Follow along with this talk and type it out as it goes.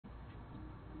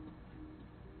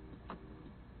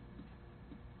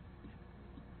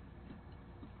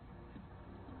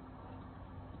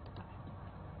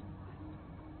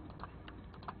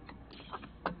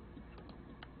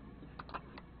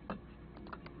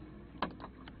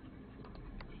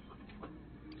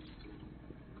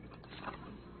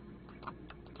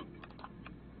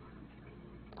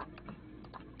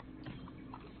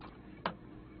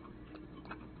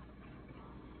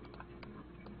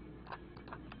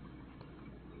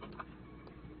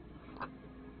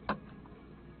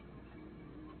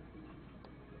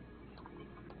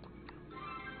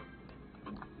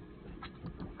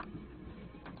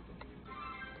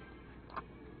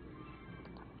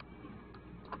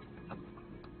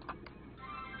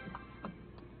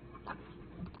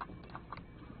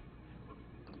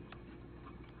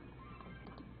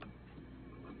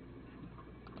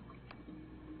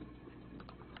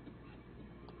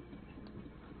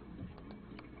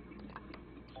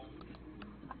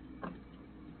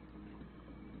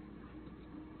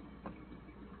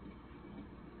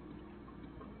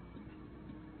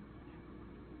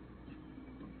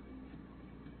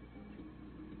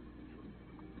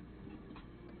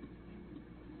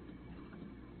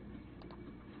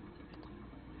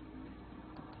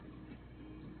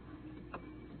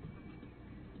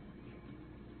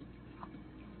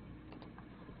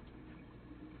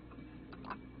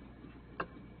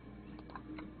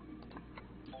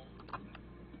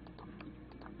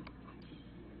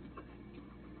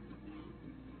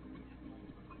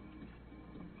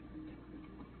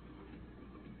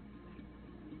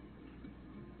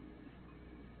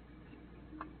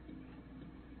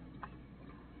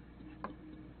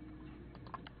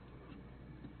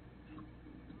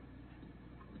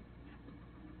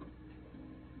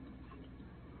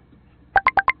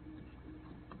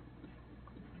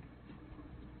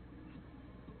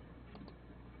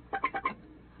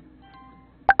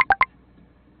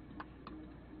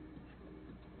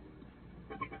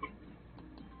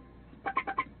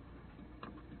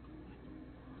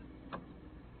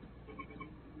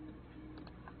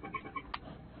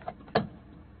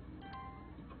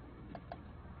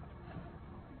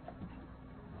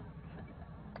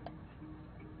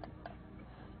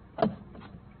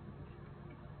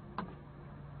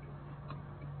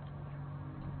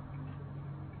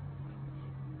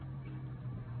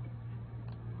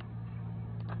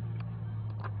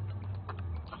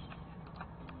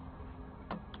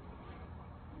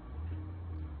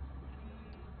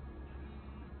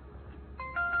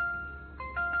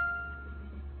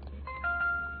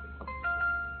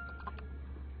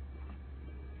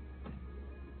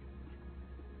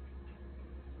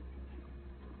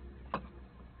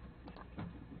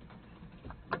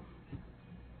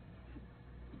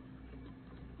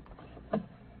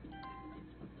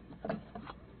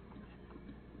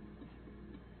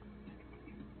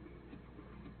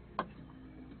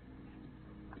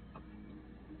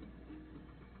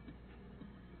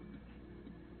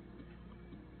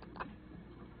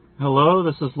Hello,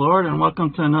 this is Lord, and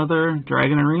welcome to another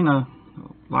Dragon Arena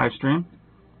live stream.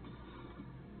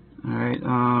 Alright,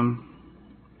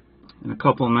 in a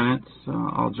couple of minutes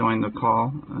I'll join the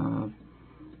call,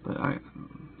 but I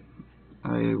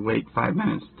wait 5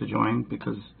 minutes to join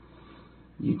because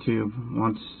YouTube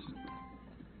wants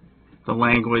the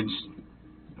language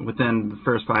within the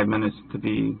first 5 minutes to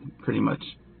be pretty much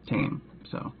tame.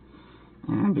 So,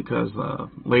 and because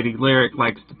Lady Lyric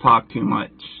likes to talk too much,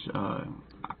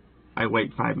 I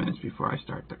wait 5 minutes before I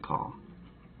start the call.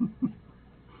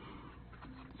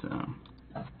 So,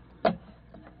 let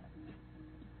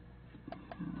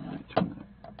me turn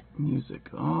the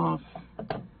music off.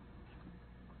 Let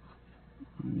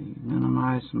me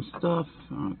minimize some stuff.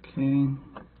 Okay.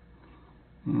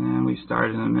 And we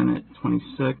start in a minute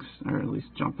 26, or at least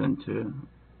jump into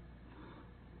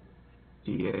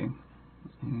DA.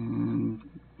 And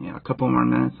yeah, a couple more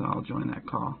minutes and I'll join that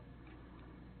call.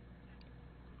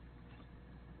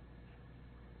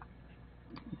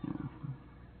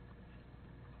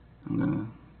 I'm going to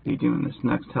be doing this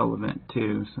next hell event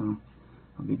too, so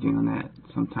I'll be doing that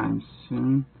sometime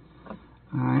soon.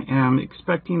 I am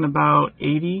expecting about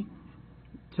 80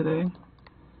 today,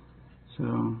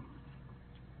 so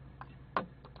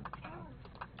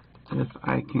if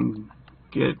I can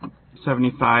get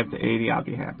 75 to 80, I'll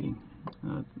be happy.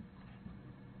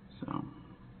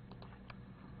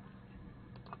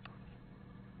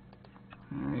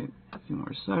 Alright, a few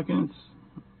more seconds,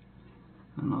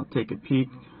 and I'll take a peek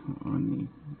when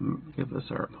we give us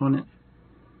our opponent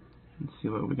and see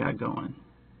what we got going.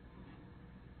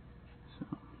 So,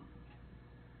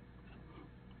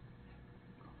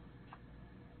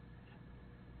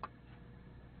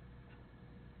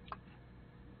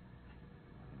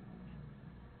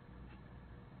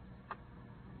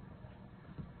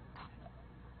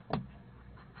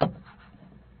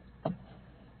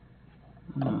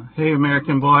 hey,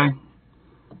 American boy.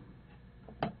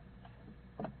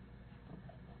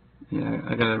 Yeah,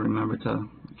 I gotta remember to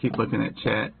keep looking at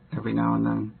chat every now and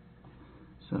then.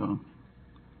 So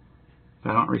if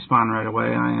I don't respond right away,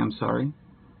 I am sorry.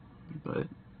 But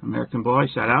American boy,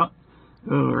 shout out.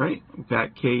 All right, we've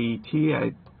got KeT.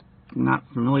 I'm not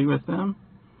familiar with them.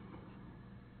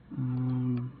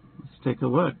 Let's take a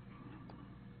look.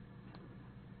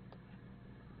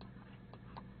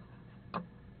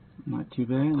 Not too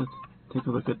bad. Let's take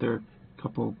a look at their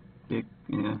couple big,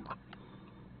 yeah.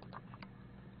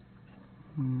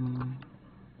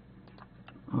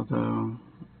 Although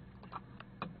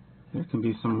there can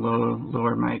be some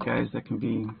lower mic guys that can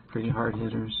be pretty hard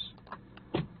hitters.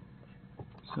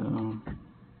 So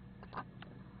I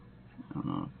don't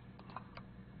know.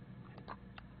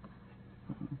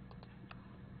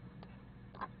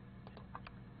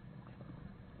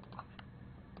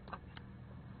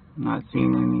 I'm not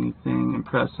seeing anything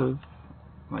impressive,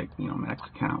 like, you know, max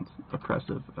counts.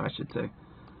 Oppressive, I should say.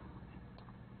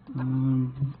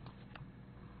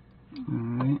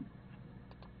 Alright.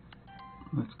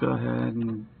 Let's go ahead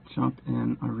and jump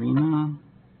in Arena.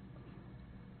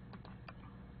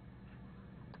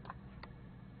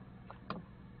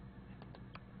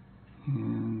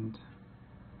 And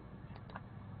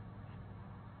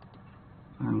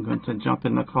I'm going to jump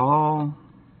in the call.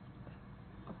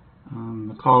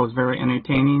 The call is very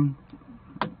entertaining.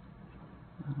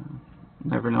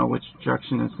 Never know which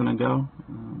direction it's going to go.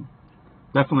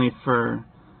 Definitely for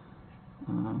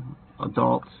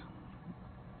adult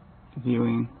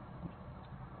viewing.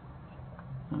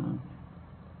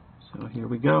 So here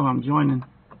we go. I'm joining.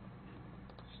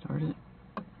 Start it.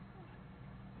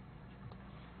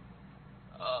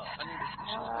 I need to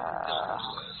see the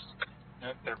list.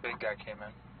 Nope, their big guy came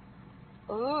in.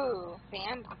 Ooh,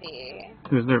 fancy.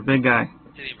 Who's their big guy?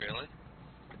 Did he really?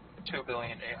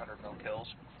 2,800,000,000 kills.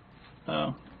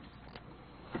 Oh.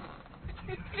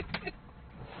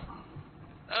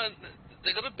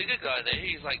 They got a bigger guy there.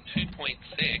 He's like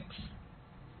 2.6.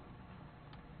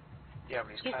 Yeah,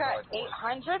 but he's got kind of like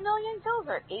 800 million kills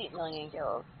or 8 million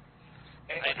kills?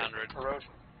 800. Erosion.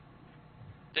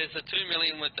 There's a 2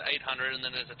 million with 800, and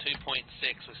then there's a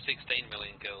 2.6 with 16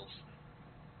 million kills.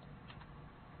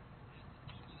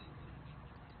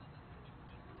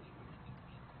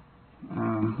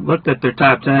 Looked at their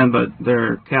top 10, but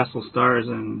their castle stars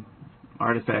and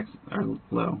artifacts are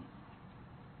low.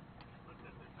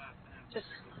 Just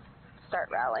start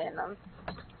rallying them.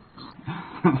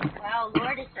 Wow,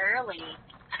 Lord, it's early.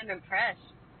 I'm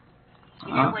impressed.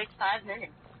 You didn't wait 5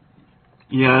 minutes.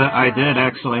 Yeah, I did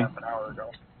actually. Half an hour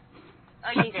ago.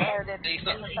 Oh, you did? He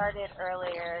started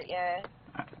earlier, yeah.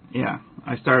 Yeah,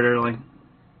 I started early.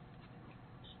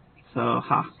 So,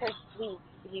 ha. Because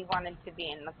he wanted to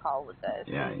be in the call with us.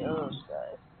 Yeah, he you know. knows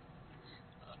us.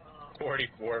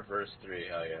 44 verse 3.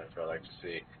 Hell yeah, that's what I like to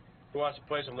see. Who wants to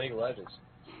play some League of Legends?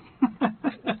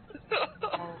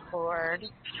 Oh, Lord.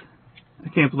 I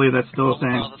can't believe that's still a I'd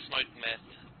rather thing. smoke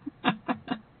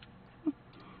meth.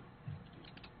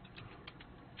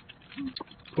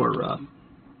 Poor Ruff.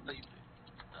 You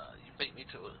beat me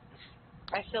to it.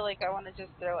 I feel like I want to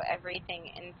just throw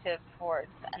everything into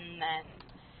forts and then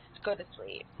go to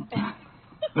sleep.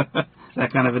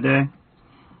 That kind of a day?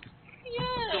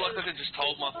 I feel like I could just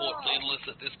hold my fort leaderless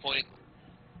at this point.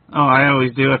 Oh, I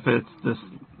always do if it's this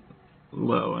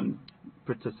low in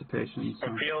participation. So.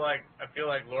 I feel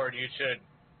like, Lord, you should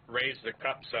raise the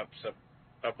cups up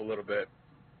a little bit.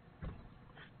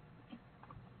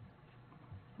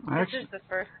 This is the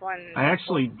first one. I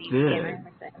actually did.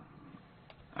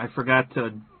 I forgot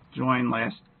to join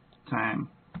last time,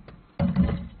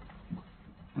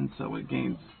 and so we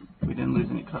didn't lose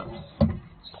any cups.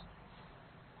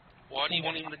 Why do you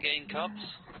want him to gain cups?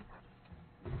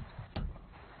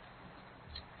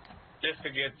 Just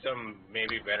to get some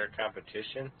maybe better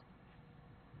competition.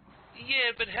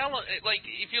 Yeah, but how long, like,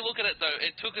 if you look at it though,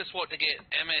 it took us, what, to get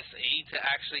MSE to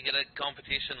actually get a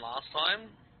competition last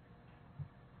time?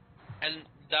 And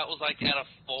that was like out of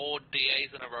 4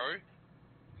 DAs in a row?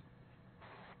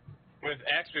 With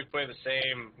X, we play the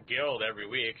same guild every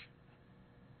week.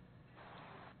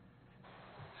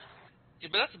 Yeah,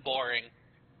 but that's boring.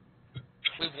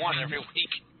 We've won every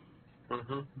week.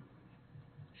 Mm-hmm.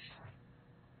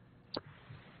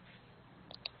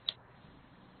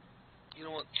 You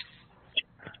know what?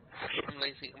 I'm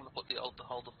lazy. I'm gonna put the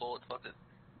hold the forward. Fuck it.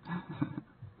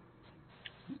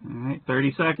 Alright,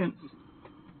 30 seconds.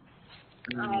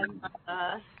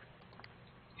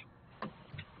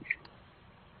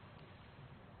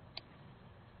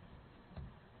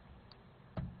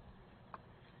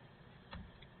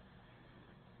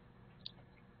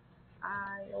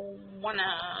 I wanna.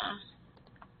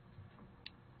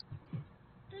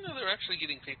 No, they're actually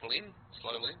getting people in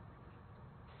slowly.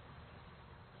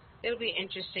 It'll be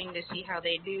interesting to see how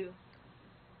they do.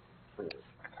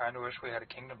 I kind of wish we had a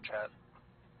kingdom chat.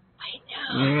 I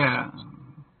know. Yeah,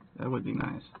 that would be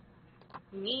nice.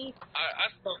 Me.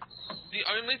 The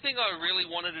only thing I really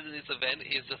wanted in this event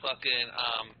is the fucking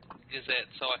Gazette,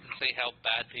 so I can see how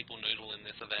bad people noodle in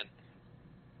this event.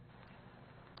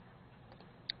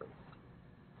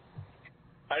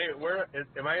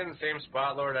 Am I in the same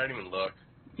spot, Lord? I didn't even look.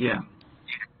 Yeah.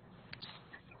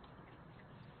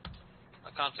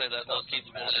 I can't say that Lord keeps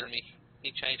bullying me.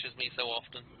 He changes me so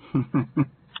often.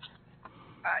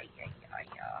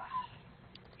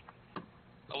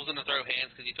 I was gonna throw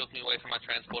hands because he took me away from my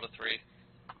transporter 3.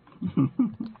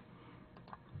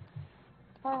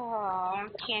 Oh,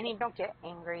 Kenny, don't get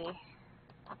angry.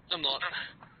 I'm not.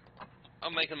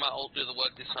 I'm making my ult do the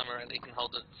work this time around. He can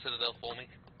hold the Citadel for me.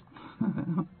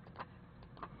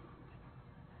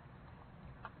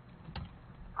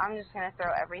 I'm just gonna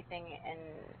throw everything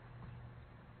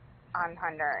on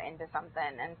Hunter into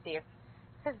something and see if,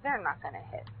 because they're not gonna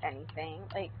hit anything.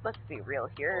 Like, let's be real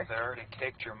here. Well, they already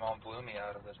kicked your Mont Bloomy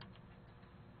out of the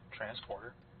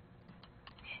transporter.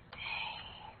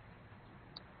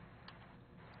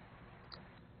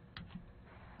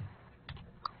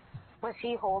 Was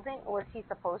he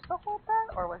supposed to hold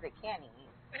that, or was it Kenny?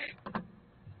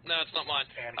 No, it's not mine.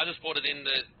 Candy. I just brought it in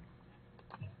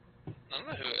I don't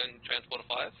know who in Transporter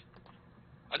 5.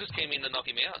 I just came in to knock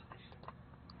him out.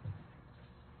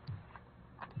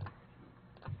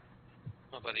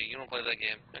 Oh, buddy, you don't play that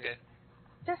game. Okay.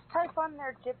 Just type on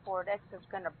their Gitboard, X is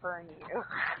gonna burn you.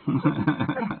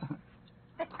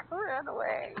 Run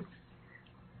away.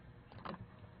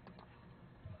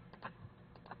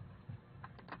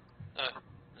 I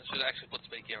should actually put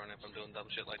speak here on if I'm doing dumb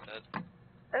shit like that.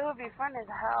 It would be fun as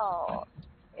hell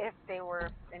if they were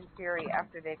in Fury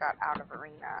after they got out of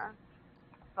Arena.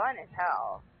 Fun as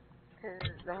hell. Because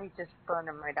then we just burn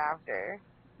them right after.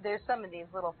 There's some of these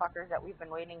little fuckers that we've been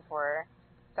waiting for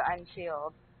to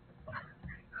unshield.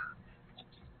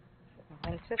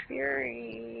 Into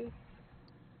Fury.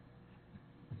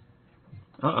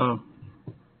 Uh-oh.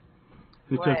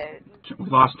 We What?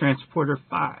 lost Transporter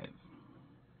 5.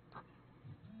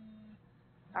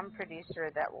 I'm pretty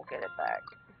sure that we'll get it back.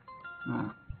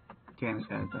 Candace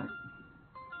got it back.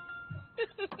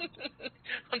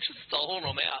 I'm just stalling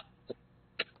them out.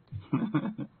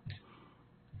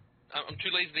 I'm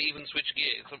too lazy to even switch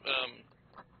gears.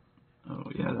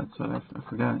 Oh, yeah, that's what I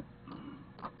forgot.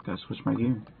 Gotta switch my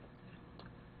gear.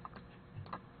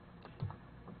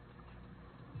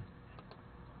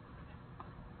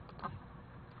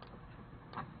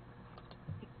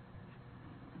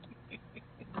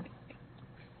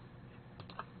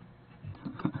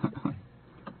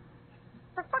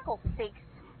 For fuck's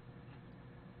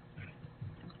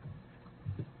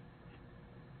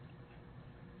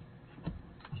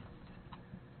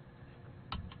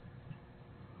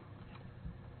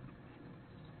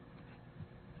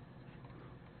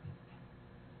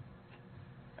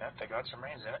Yeah, they got some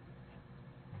rains in it.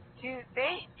 Do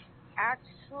they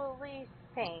actually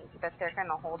think that they're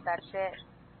gonna hold that shit?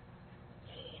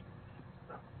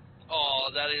 Oh,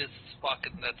 that's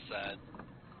sad.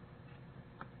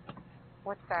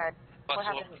 What's that?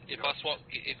 If I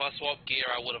swap gear,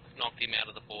 I would have knocked him out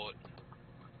of the fort.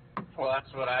 Well,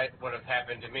 that's what would have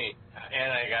happened to me.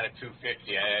 And I got a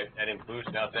 250. I didn't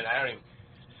boost nothing. I don't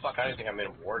think I'm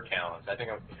in war towns. I think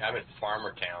I'm in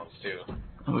farmer towns too.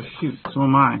 Oh shoot, so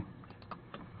am I.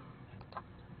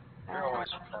 You're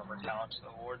always a farmer talents,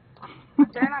 though, Ward.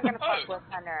 They're not gonna fuck with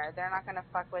Hunter. They're not gonna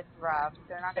fuck with Ruff.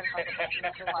 They're not gonna fuck with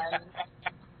either one.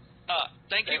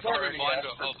 Thank you They've for the already reminder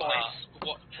asked for of points.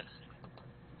 what.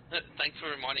 Thanks for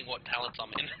reminding what talents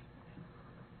I'm in.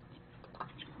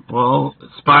 Well,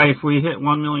 Spy, if we hit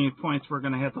 1 million points, we're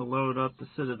going to have to load up the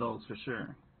Citadels for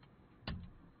sure.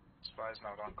 Spy's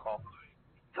not on call.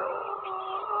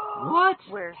 What?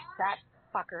 Where's that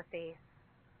fucker face?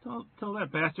 Tell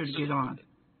that bastard to get on.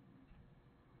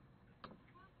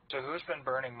 So who's been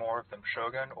burning more of them,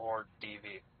 Shogun or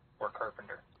DV or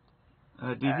Carpenter?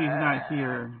 DV's not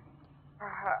here.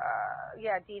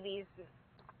 Yeah, DV's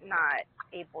not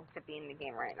able to be in the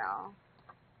game right now.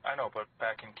 I know, but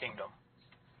back in Kingdom.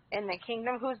 In the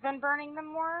Kingdom, who's been burning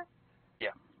them more?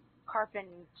 Yeah.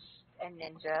 Carpin and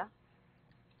Ninja.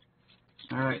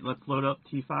 Alright, let's load up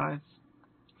T5s.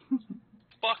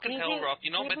 Fucking hell, Rock.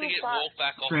 You're not meant to get walked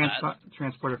back off that.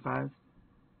 Transporter 5.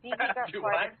 DV got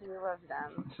quite a few of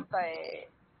them, but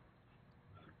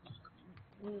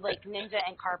like Ninja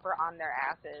and Carp are on their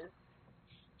asses.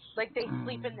 Like they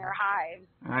sleep in their hives.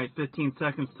 Alright, 15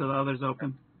 seconds till the others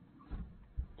open.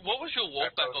 What was your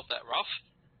walk back off that, Ruff?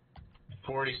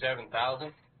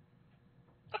 47,000.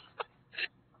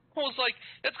 I was like,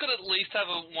 it's got to at least have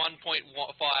a 1.5,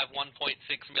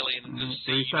 1.6 million, and just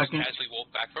see 3 you just seconds. casually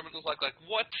walk back from it. It was like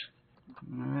what?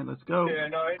 Alright, let's go. Yeah,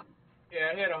 no, it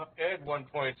had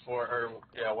 1.4 or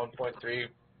 1.34,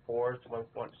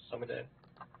 some of that.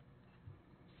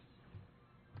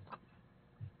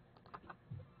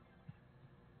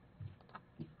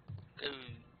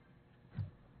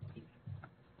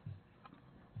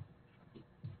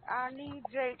 I need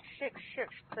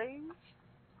J66, please.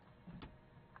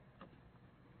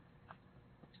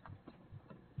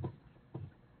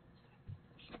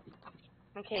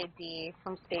 Okay, D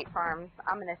from State Farms.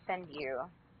 I'm gonna send you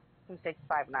some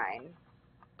 659.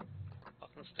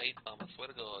 Fucking State Farm, I swear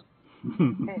to God.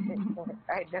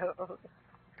 I know.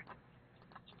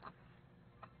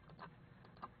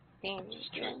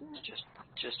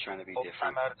 Just trying to be Well,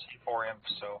 different. I'm out of T4 imp,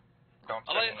 so don't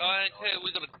send me. We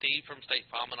got a D from State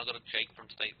Farm and I got a Jake from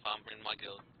State Farm in my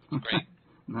guild. Great.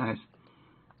 Nice.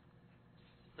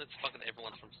 It's fucking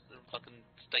everyone's from fucking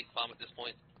State Farm at this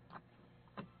point.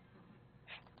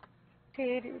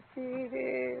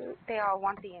 They all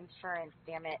want the insurance,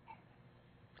 damn it.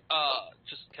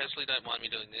 Just casually don't mind me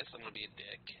doing this. I'm gonna be a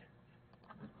dick.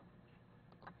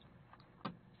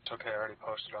 It's okay, I already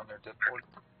posted on their Discord.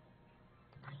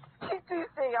 Did you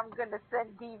say I'm gonna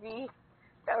send DV?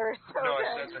 That was so No,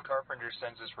 I good. said the Carpenter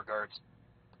sends his regards.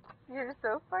 You're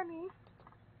so funny.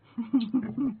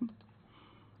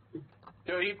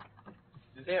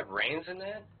 Did they have rains in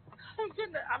that? I'm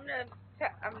gonna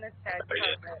tag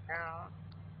Carp right now.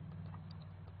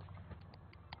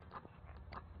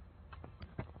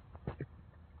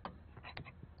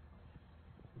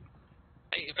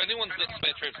 Hey, if anyone's got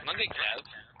spare trips, can I get Cav?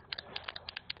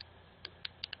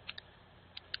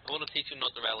 I want to teach him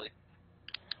not to rally.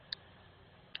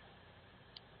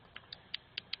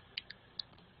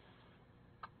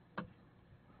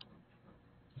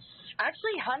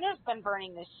 Actually, Hunter's been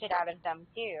burning the shit out of them,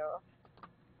 too.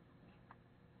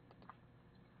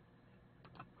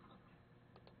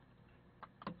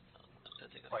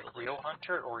 Like real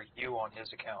Hunter or you on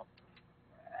his account?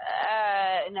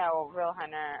 No, real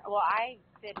Hunter. Well, I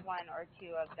did 1 or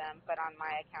 2 of them, but on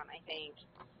my account, I think.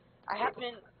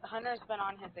 Hunter's been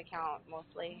on his account,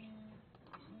 mostly.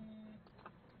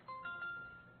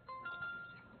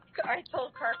 I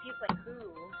told Carp, he's like,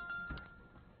 who?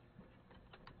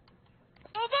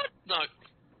 Oh, no.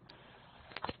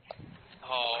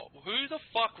 Oh, who the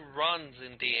fuck runs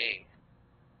in DA?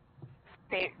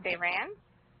 They ran?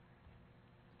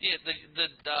 Yeah, the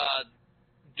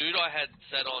dude I had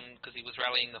set on because he was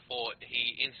rallying the fort,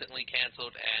 he instantly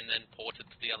cancelled and then ported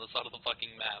to the other side of the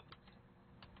fucking map.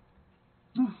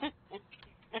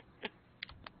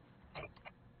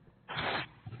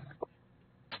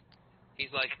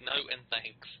 He's like, no and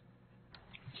thanks.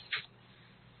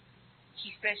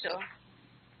 He's special.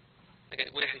 Okay,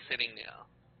 where's he sitting now?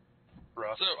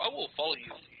 Rough. Sir, I will follow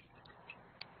you.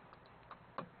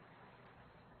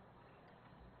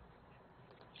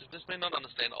 This may not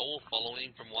understand. All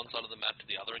following from one side of the map to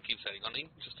the other and keep setting on him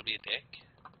just to be a dick.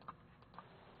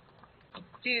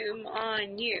 Doom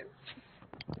on you.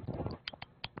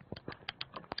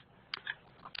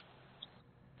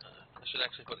 I should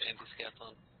actually put anti-scouts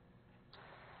on.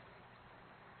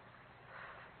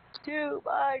 Doom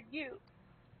on you.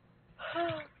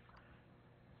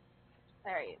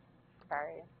 Sorry.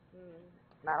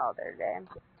 Not all there today.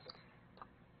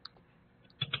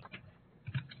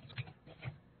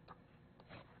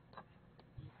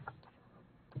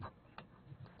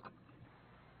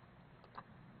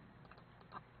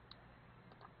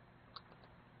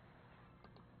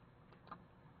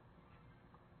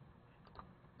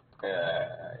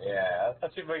 Yeah.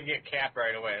 Let's see if we can get Cap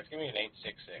right away. Let's give me an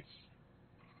 866.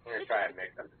 We're gonna try and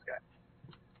mix up this guy.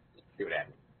 See what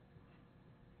happens.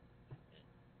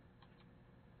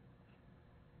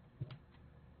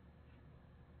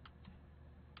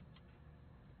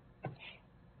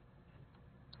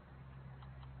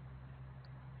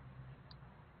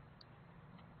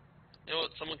 You know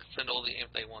what? Someone can send all the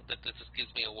imp they want. That just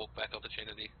gives me a walk back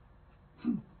opportunity.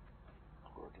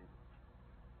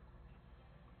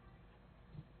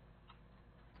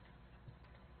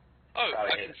 Oh,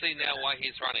 I can see now why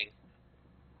he's running.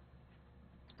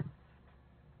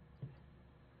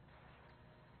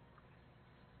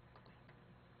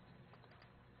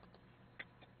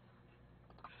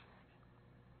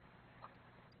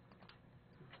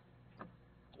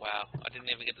 Wow, I didn't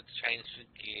even get to change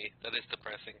gear. That is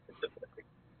depressing.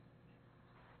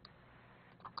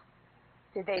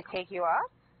 Did they take you up?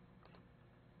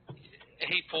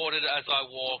 He ported as I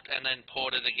walked, and then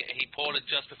ported again. He ported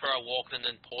just before I walked, and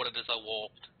then ported as I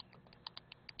walked.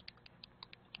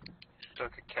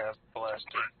 Took a cast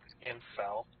blaster and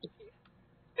fell.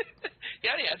 He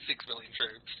only had 6 million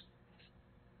troops.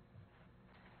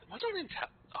 Am I not in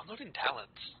I'm not in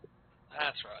talents.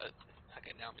 That's right.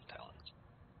 Okay, now I'm in talents.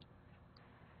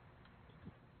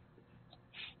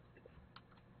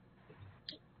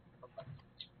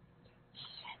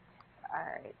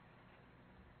 Alright.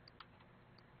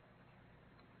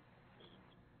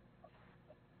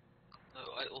 No,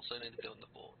 I also need to go on the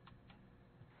board.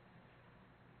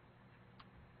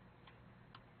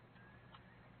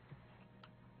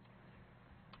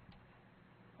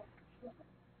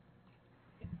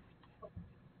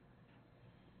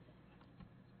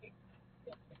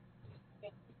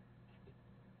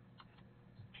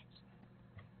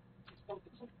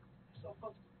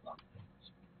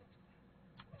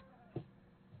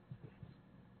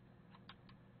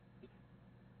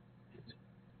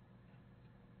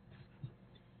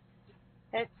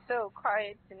 It's so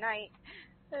quiet tonight.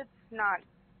 It's not,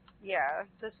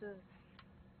 this is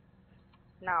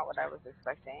not what I was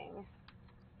expecting.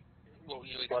 What were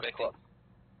you expecting?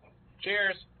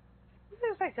 Cheers. I was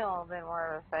expecting a little bit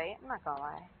more of a fight, I'm not gonna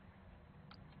lie.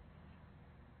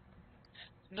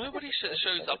 Nobody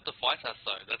shows up to fight us,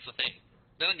 though. That's the thing.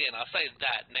 Then again, I say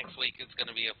that next week it's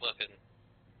going to be a fucking...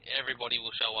 Everybody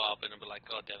will show up and it'll be like,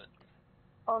 God damn it.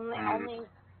 Only,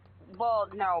 well,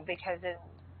 no, because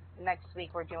next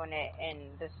week we're doing it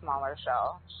in the smaller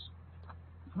shell.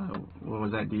 What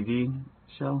was that, DV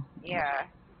shell? Yeah,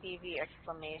 DV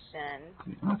exclamation.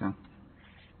 Okay.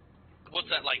 What's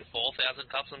that, like 4,000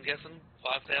 cups, I'm guessing?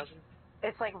 5,000?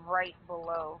 It's like right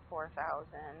below 4,000.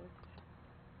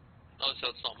 Oh, so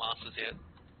it's not Masters yet?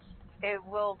 It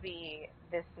will be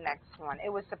this next one.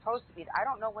 It was supposed to be. I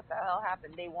don't know what the hell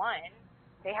happened. They won.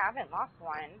 They haven't lost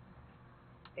one.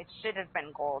 It should have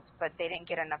been gold, but they didn't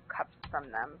get enough cups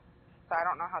from them. So I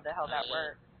don't know how the hell that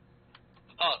worked.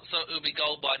 Oh, so it'll be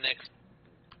gold by next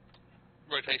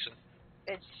rotation?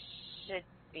 It should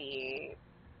be.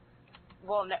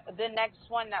 Well, no, the next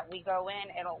one that we go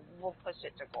in, we'll push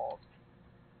it to gold.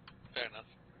 Fair enough.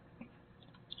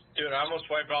 Dude, I almost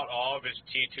wiped out all of his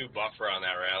T2 buffer on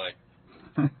that rally.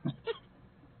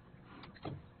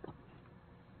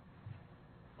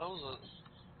 That was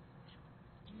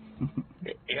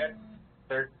He had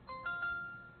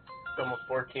almost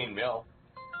 14 mil.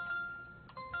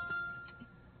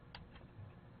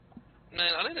 Man,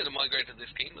 I needed to migrate to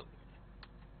this kingdom.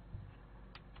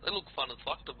 They look fun as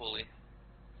fuck to bully.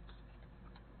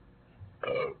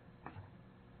 Do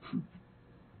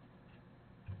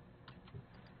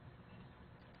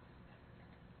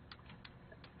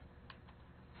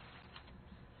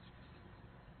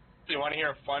you want to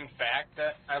hear a fun fact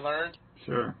that I learned?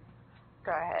 Sure.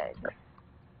 Go ahead.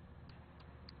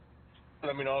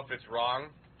 Let me know if it's wrong.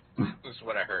 This is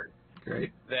what I heard.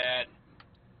 Great. That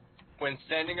when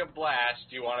sending a blast,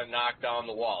 you want to knock down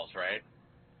the walls, right?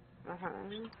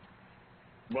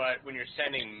 But when you're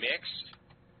sending mixed,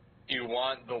 you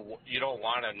don't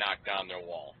want to knock down their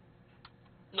wall.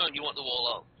 No, you want the wall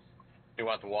up. You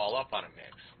want the wall up on a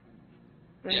mix.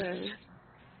 Mm-hmm.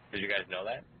 Did you guys know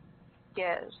that?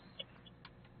 Yes.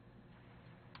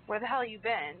 Where the hell you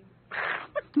been?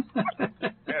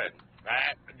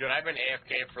 Good. I've been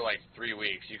AFK for like 3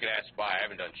 weeks. You can ask why. I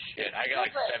haven't done shit. I got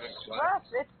like 7 quests. Russ,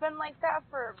 it's been like that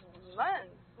for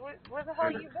months. Where the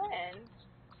hell you been?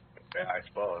 Yeah, I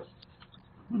suppose.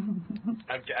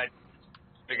 I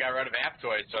got rid of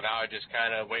Aptoid, so now I just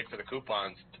kind of wait for the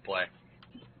coupons to play.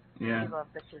 Yeah. We love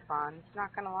the coupons.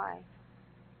 Not gonna lie.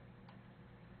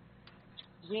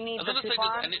 We need I was the gonna say,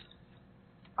 coupons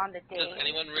on the day. does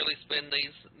anyone really spend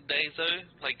these days though,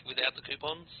 like without the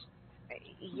coupons?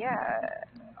 Yeah.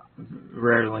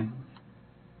 Rarely.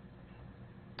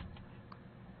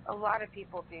 A lot of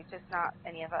people do, just not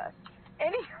any of us.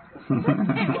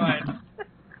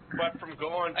 But from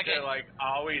going to like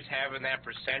always having that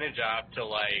percentage off to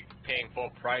like paying full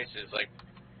prices, like,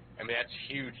 I mean, that's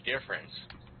a huge difference.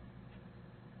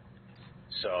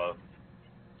 So,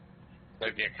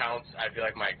 like the accounts, I feel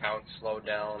like my accounts slowed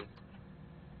down.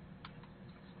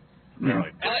 Yeah.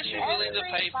 Unless you're willing to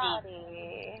pay full.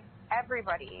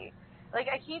 Everybody. Like,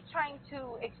 I keep trying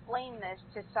to explain this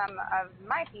to some of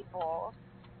my people.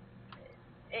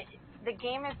 The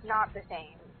game is not the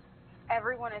same.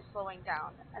 Everyone is slowing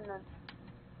down. And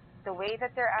the way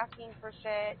that they're asking for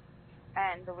shit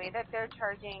and the way that they're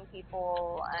charging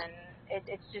people, and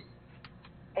it's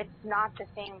not the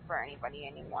same for anybody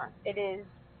anymore. It is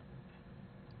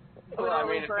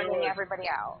literally burning everybody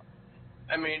out.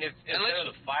 I mean, if instead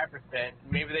of the 5%,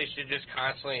 maybe they should just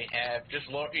constantly have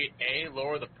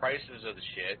lower the prices of the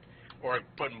shit, or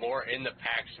put more in the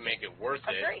packs to make it worth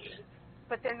it. Agreed.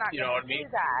 But they're not You know going what I mean? to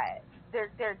do that.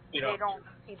 They don't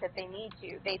see that they need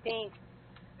to. They think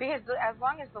because as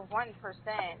long as the 1%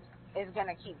 is going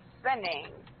to keep spending,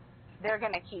 they're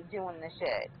going to keep doing the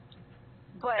shit.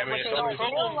 But what they don't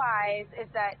realize is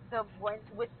that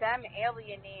with them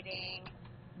alienating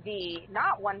the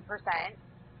not 1%.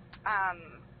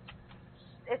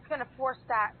 It's going to force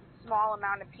that small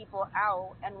amount of people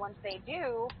out, and once they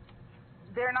do,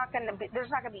 there's not going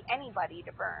to be anybody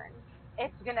to burn.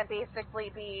 It's going to basically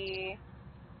be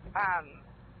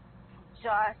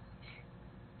just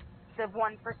the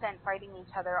 1% fighting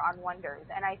each other on wonders,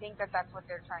 and I think that's what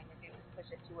they're trying to do, is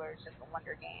push it to where it's just a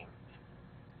wonder game.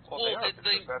 Well,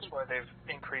 because that's why they've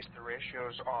increased the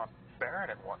ratios on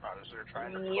Baron and whatnot, is they're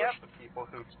trying to push the people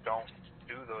who don't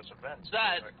do those events.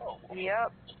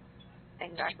 Yep.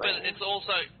 Exactly. But it's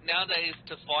also, nowadays,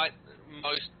 to fight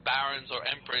most Barons or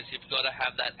Emperors, you've got to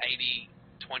have that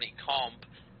 80-20 comp,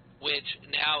 which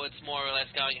now it's more or less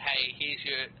going, hey, here's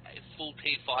your full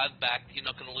T5 back, you're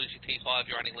not going to lose your T5,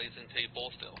 you're only losing T4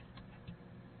 still.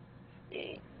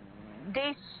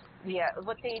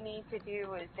 What they need to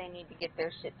do is they need to get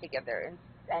their shit together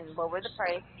and lower the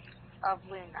price of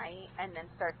Blue Knight and then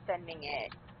start sending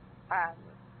it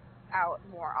out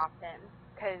more often,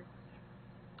 because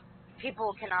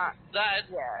people cannot...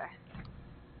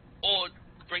 Or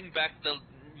bring back the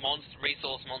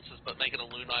resource monsters, but make it a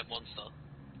Lunite monster.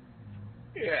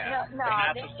 Yeah. No,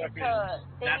 they need to put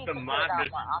it out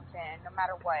more often, no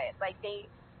matter what. Like,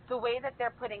 the way that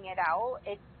they're putting it out,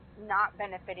 it's not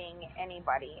benefiting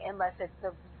anybody, unless it's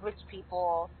the rich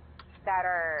people that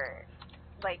are,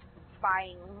 like,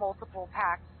 buying multiple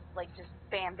packs, like, just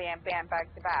bam, bam, bam,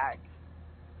 back to back.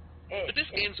 But this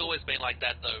game's always been like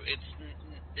that, though.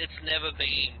 It's never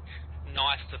been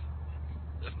nice to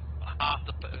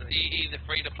either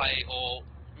free to play or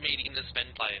medium to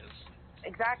spend players.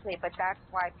 Exactly, but that's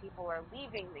why people are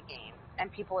leaving the game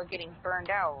and people are getting burned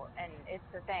out, and it's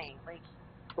the thing. Like,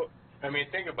 I mean,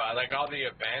 think about it, like all the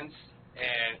events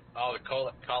and all the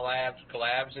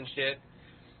collabs and shit.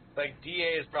 Like,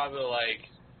 DA is probably like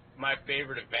my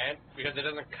favorite event because it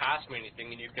doesn't cost me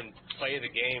anything and you can play the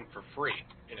game for free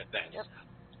in a sense. Yep.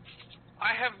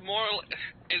 I have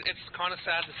it's kind of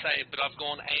sad to say, but I've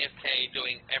gone AFK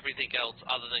doing everything else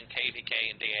other than KVK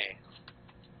and DA.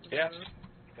 Yeah,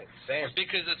 same.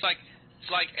 Because it's like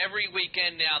every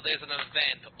weekend now there's an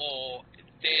event, or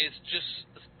there's just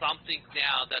something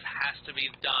now that has to be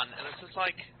done, and it's just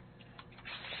like,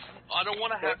 I don't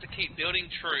want to have to keep building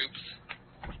troops,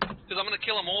 because I'm going to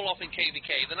kill them all off in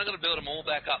KVK, then I'm going to build them all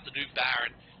back up to do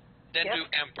Baron, then do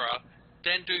Emperor,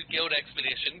 then do Guild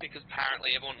Expedition, because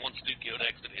apparently everyone wants to do Guild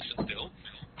Expedition still.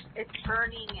 It's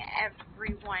burning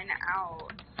everyone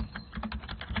out.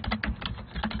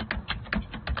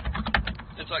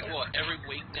 It's like, what, every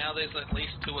week now there's at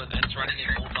least 2 events running in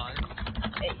full time?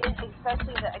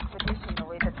 Especially the Expedition, the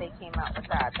way that they came out with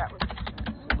that was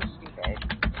super stupid.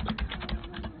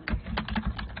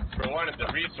 For one, it's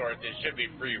a resource. It should be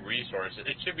free resources.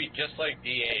 It should be just like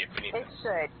DA, if anything.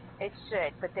 It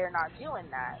should, but they're not doing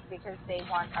that because they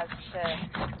want us to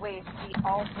waste the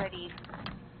already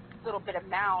little bit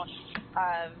amount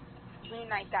of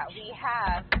Moonlight that we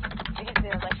have because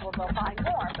they're like, well, they'll buy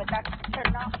more, but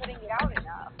they're not putting it out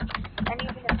enough. And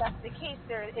even if that's the case,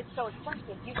 it's so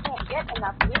expensive. You can't get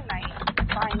enough Moonlight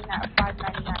buying that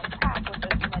 $5.99 pack with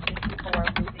as much as people are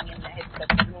losing in the hits of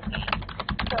the movie.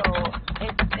 So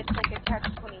it's like a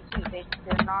catch-22.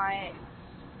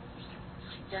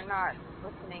 They're not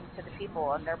listening to the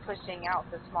people, and they're pushing out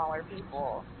the smaller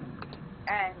people.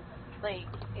 And like,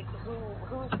 who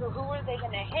are they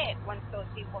going to hit once those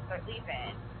people start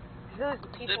leaving? Those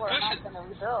people are not going to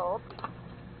rebuild.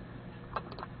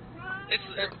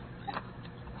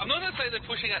 I'm not going to say they're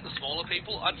pushing out the smaller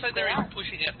people. I'd say they're even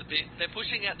pushing out they're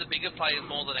pushing out the bigger players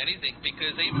more than anything,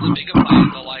 because even the bigger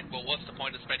players are like, well, what's the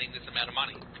point of spending this amount of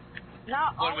money?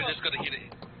 Not all when we're just going to hit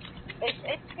it.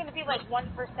 It's going to be like 1%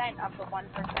 of the 1%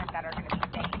 that are going to be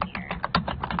staying here.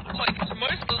 Like,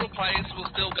 most little players will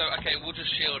still go, okay, we'll just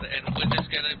shield, and we're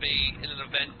just going to be in an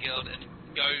event guild and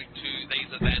go to these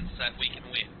events that we can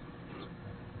win.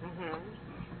 Mm-hmm.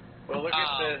 Well, look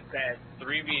at that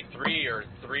 3v3 or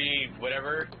 3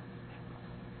 whatever.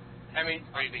 I mean,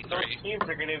 3v3. Those teams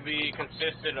are going to be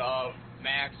consisted of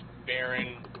Max,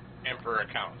 Baron, Emperor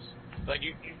accounts. Like,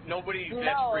 nobody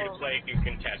that's free to play can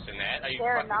contest in that. Are you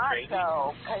they're fucking not, crazy?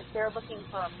 though, because they're looking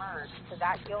for a merge, so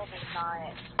that guild is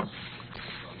not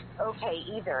okay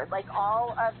either. Like,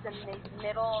 all of the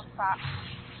middle top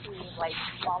to, like,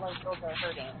 smaller guilds are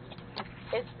hurting.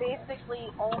 It's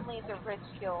basically only the rich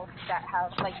guilds that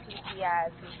have, like,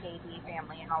 PCS and KD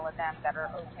family and all of them that are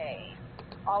okay.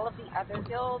 All of the other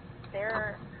guilds,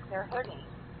 they're hurting.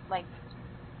 Like,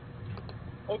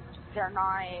 they're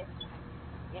not,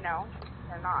 you know,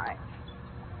 they're not.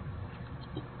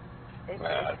 It's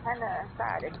kind of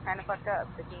sad. It's kind of fucked up.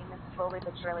 The game is slowly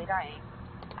but surely dying.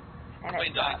 And It's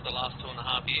been dying for the last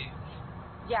 2.5 years.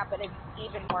 Yeah, but it's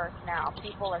even worse now.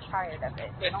 People are tired of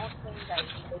it. They don't think that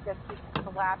they just keep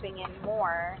slapping in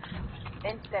more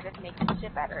instead of making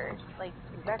shit better. Like,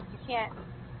 you can't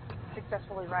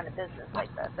successfully run a business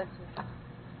like that. That's just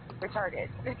retarded.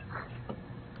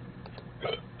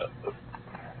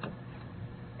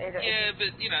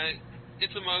 But, you know,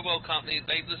 it's a mobile company.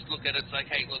 They just look at it and say,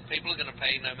 hey, look, people are going to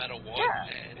pay no matter what.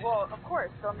 Yeah, well, of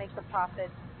course, they'll make the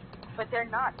profits, but they're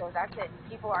not, though. That's it.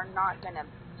 People are not going to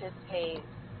just pay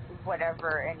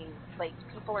whatever,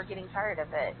 people are getting tired of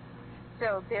it.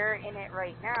 So they're in it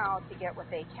right now to get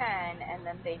what they can, and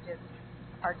then they just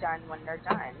are done when they're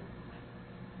done.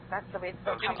 That's the way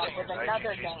they'll come up with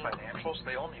another game. Financials,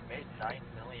 they only made $9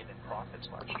 million in profits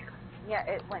last year. Yeah,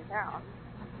 it went down.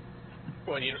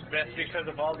 Well, that's because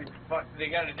of all these they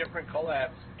got a different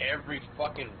collabs every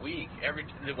fucking week.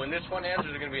 When this one ends,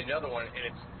 there's going to be another one,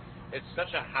 and it's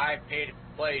such a high paid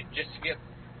play just to get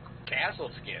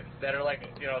castle skins that are like,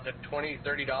 you know, the $20-30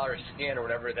 skin or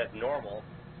whatever that's normal.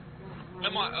 I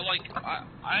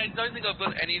don't think I've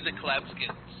got any of the collab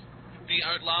skins. The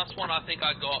last one I think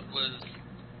I got was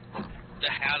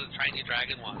the How to Train Your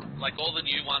Dragon one. Like, all the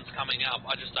new ones coming up,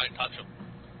 I just don't touch them.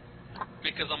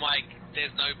 Because I'm like,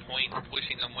 there's no point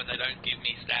pushing them when they don't give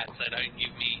me stats, they don't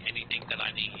give me anything that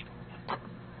I need.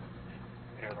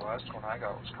 Yeah, the last one I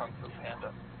got was Kung Fu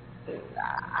Panda.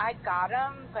 I got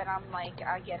them, but I'm like,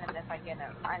 I get them if I get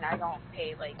them, and I don't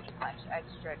pay, like, much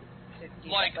extra to do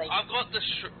like, that. Like, I've got the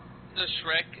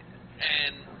Shrek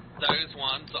and those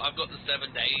ones, I've got the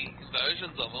 7-day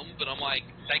versions of them, but I'm like,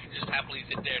 they can just happily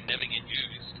sit there and never get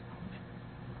used.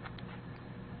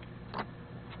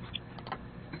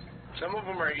 Some of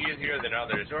them are easier than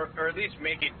others, or at least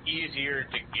make it easier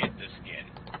to get the skin.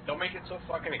 Don't make it so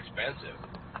fucking expensive.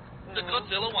 The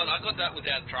Godzilla one, I got that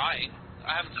without trying.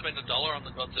 I haven't spent $1 on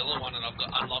the Godzilla one, and I've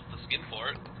unlocked the skin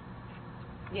for it.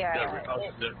 Yeah.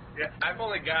 I've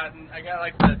only I got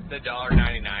like the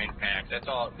 $1.99 pack. That's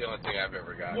the only thing I've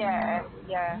ever got. Yeah,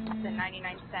 the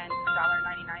 99-cent,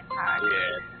 $1.99 pack.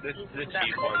 Yeah, the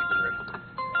cheap ones.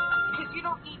 Because you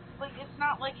don't need, like, it's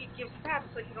not like it gives stats,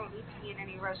 so you don't need to be in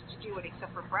any rush to do it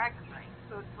except for bragging rights.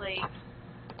 So it's like,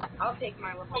 I'll take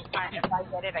my little time. If I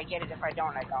get it, I get it. If I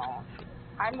don't, I don't.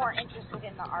 I'm more interested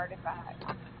in the artifact.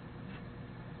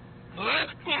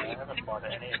 I haven't bought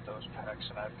any of those packs,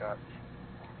 and I've got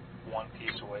one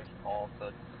piece away from all of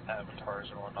the avatars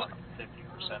and whatnot,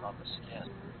 50% on the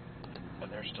skin, and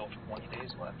there's still 20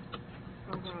 days left.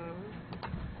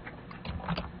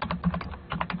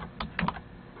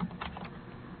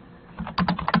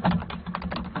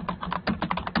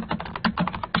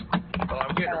 Well,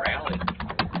 I'm getting rallied.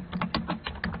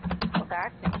 Well,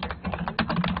 that's interesting.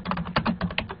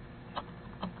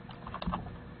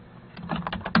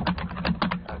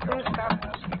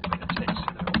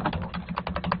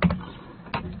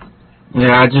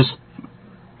 Yeah,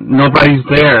 nobody's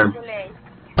there.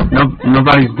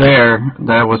 Nobody's there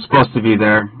that was supposed to be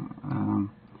there. I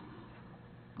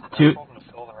told them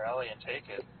to fill the rally and take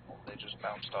it. They just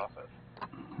bounced off it.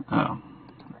 Oh.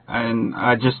 And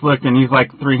I just looked, and he's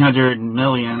like 300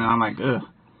 million, and I'm like, ugh.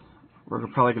 We're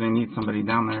probably going to need somebody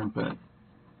down there, but...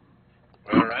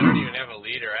 Well, I don't even have a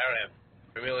leader. I don't have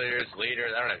familiars,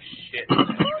 leaders. I don't have shit in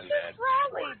that.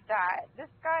 Rallied that. This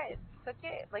guy took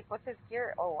it. Like, what's his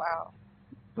gear? Oh, wow.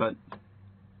 But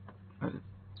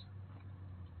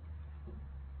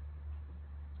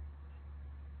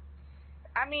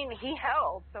I mean, he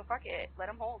held, so fuck it. Let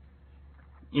him hold.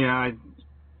 yeah, I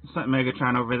sent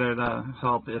Megatron over there to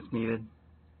help if needed.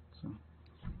 So.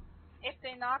 If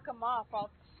they knock him off,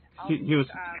 He was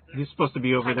supposed to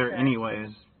be over Hunter. there anyways,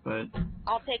 but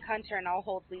I'll take Hunter and I'll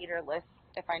hold leaderless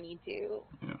if I need to.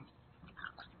 Yeah.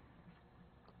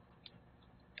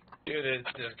 Dude,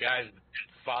 this guy's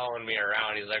following me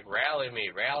around. He's like, rally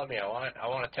me. I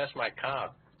want to test my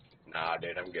comp. Nah,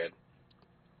 dude, I'm good.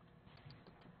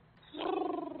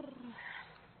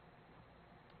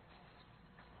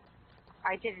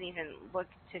 I didn't even look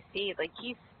to see. Like,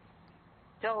 he's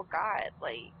still got,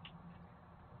 like...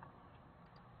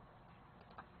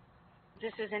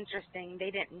 This is interesting.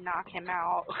 They didn't knock him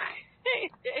out.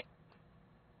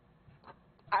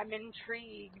 I'm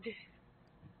intrigued.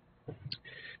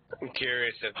 I'm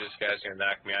curious if this guy's going to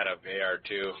knock me out of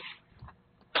AR2.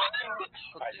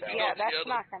 Yeah, that's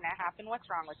not going to happen. What's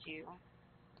wrong with you?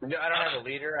 No, I don't have a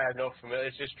leader. I have no familiar.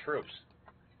 It's just troops.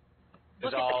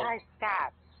 Look at the guy's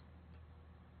stats.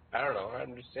 I don't know.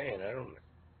 I'm just saying. I don't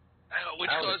know. Which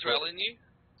guy's rallying you?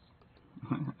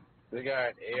 The guy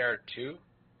at AR2?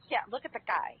 Yeah, look at the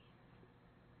guy.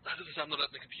 I'm not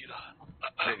at the computer.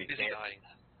 Maybe Busy dying.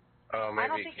 Oh, maybe I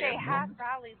don't think they have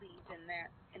rally leads in there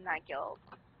in that guild.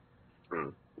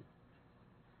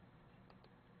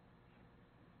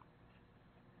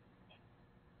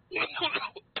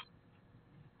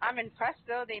 I'm impressed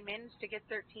though. They managed to get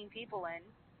 13 people in.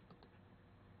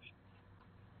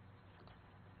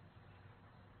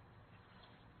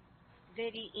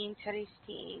 Very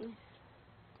interesting.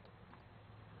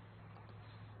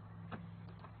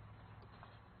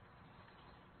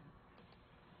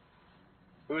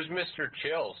 Who's Mr.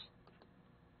 Chills?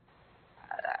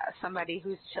 Somebody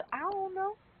who's I don't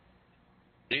know.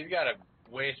 He's got a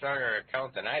way stronger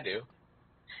account than I do.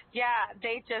 Yeah,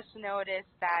 they just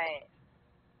noticed that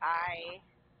I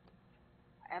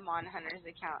am on Hunter's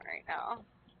account right now.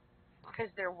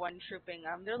 Because they're one-trooping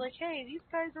them. They're like, hey, these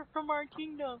guys are from our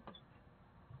kingdom.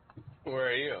 Where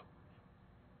are you?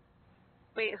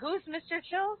 Wait, who's Mr.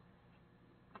 Chill?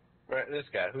 Right, this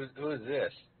guy. Who is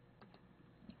this?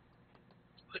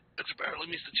 It's apparently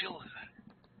Mr. Chill.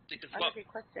 That's a good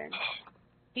question.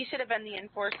 He should have been the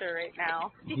enforcer right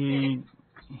now.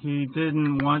 he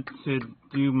didn't want to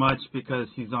do much because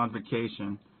he's on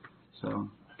vacation, so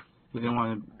he didn't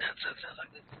want to.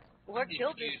 What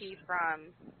guild is he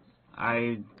from?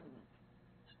 I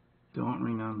don't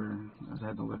remember. I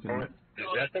had to look at it.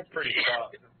 That's a pretty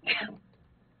solid.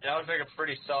 That looks like a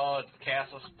pretty solid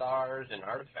Castle Stars and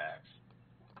artifacts.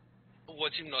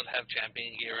 Watch him not have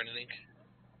champion gear or anything.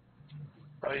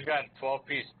 Well, he's got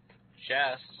 12-piece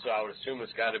chest, so I would assume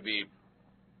it's got to be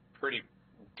pretty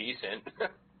decent.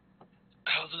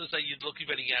 I was going to say, you'd look if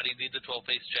he did the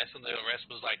 12-piece chest and the rest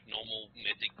was like normal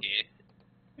mythic gear.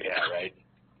 Yeah, right.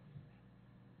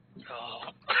 Oh.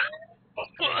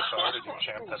 If I were to do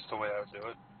champ, that's the way I would do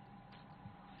it.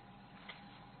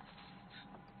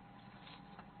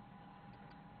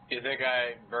 You think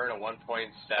I burn a 1.7?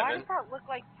 Why does that look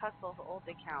like Tussle's old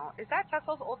account? Is that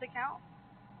Tussle's old account?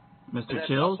 Mr.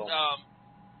 Chill?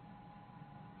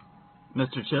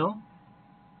 Mr. Chill?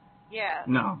 Yeah.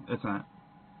 No, it's not.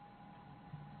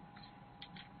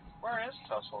 Where is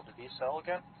Tussle? Did he sell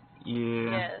again?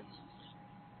 Yeah. Yes.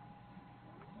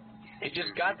 He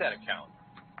just got that account.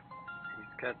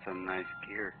 He's got some nice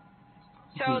gear.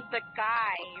 So the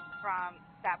guy from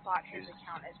that bought his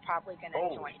account is probably going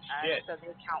to join us, so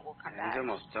the account will come back. He's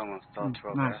almost all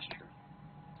 12 nice. Astra.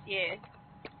 Yeah.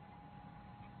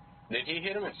 Did he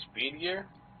hit him in speed gear?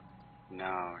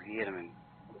 No, he hit him in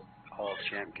all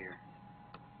champ gear.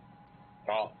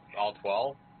 All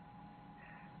 12?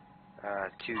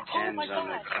 2 10s on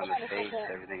the face,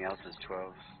 everything else is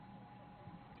 12s.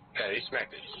 Yeah, he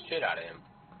smacked the shit out of him.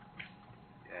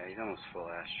 Yeah, he's almost full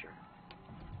Astra.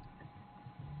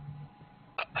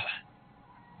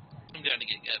 I'm going to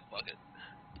get bucket.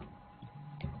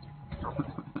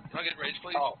 Can I get rage,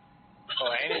 please? Oh,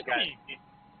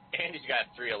 Andy's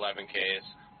got 311Ks.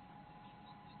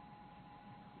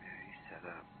 Yeah, he's set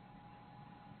up.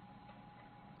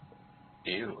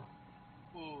 Ew.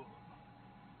 Ooh.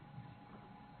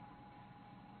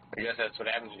 I guess that's what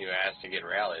happens when you ask to get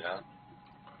rallied, huh?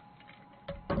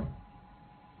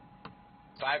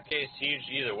 5K siege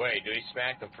either way, dude. He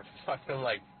smacked them for fucking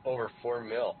like over 4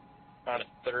 mil out of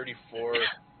 34,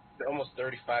 almost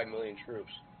 35 million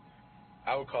troops.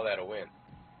 I would call that a win.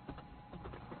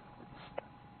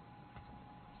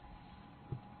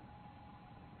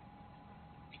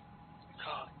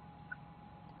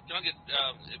 Can I get,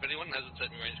 if anyone hasn't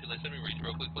sent me range, can they send me range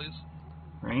real quick, please?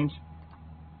 Range?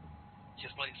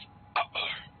 Yes, please.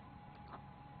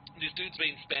 This dude's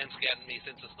been spam scouting me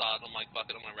since the start. I'm like, fuck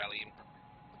it, I'm gonna rally him.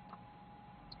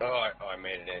 I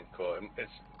made it in. Cool.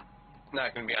 It's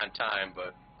not going to be on time,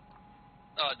 but...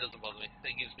 Oh, it doesn't bother me.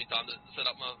 It gives me time to set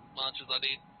up my marches I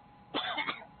need.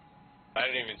 I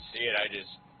didn't even see it. I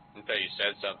just, until you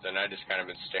said something, I just kind of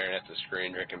been staring at the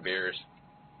screen, drinking beers.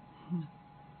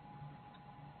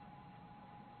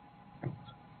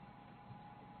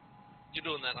 You're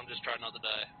doing that, I'm just trying not to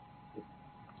die.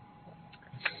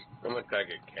 I'm going to try to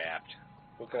get capped.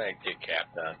 What can I get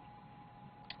capped on?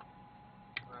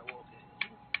 Alright, walk in.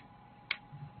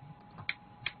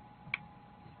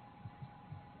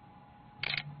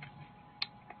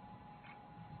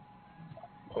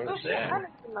 What Oh is shit, that?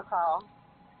 Hunter's in the call.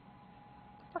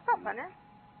 What's up, Hunter?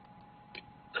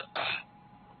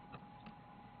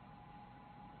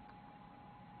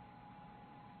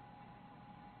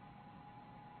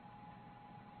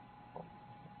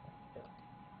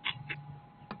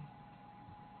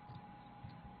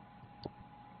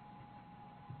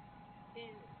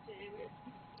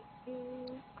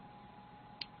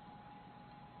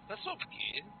 That's not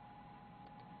good.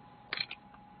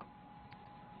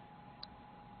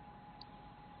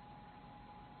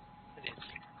 It is.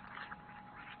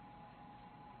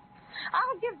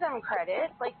 I'll give them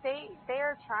credit. Like they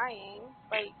are trying.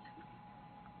 Like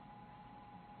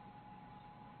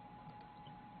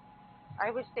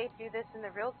I wish they'd do this in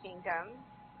the real kingdom.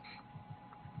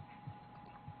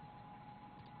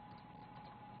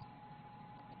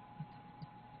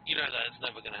 You know that it's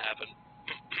never gonna happen.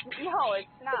 No, it's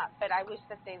not. But I wish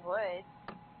that they would.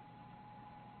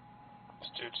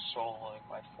 This dude's soloing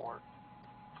my fort.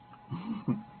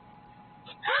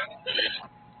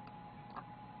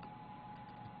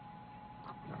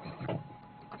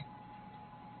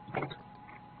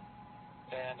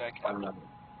 And I killed him.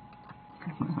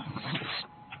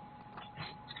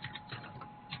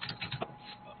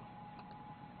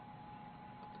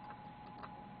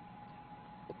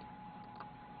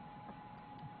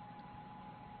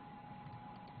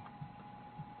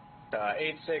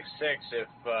 866 if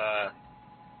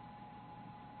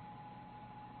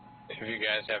you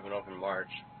guys have an open march.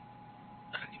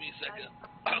 Give me a second.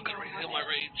 I'm gonna reheal my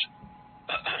rage.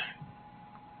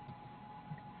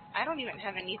 I don't even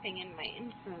have anything in my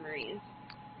infirmaries.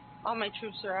 All my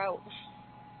troops are out.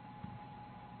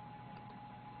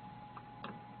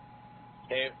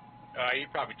 Hey, he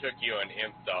probably took you an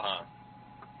imp though, huh?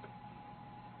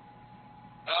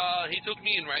 He took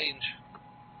me in range.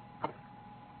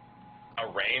 A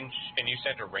range? And you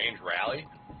sent a range rally?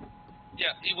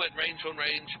 Yeah, he went range on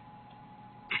range.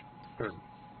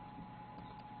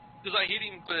 Because I hit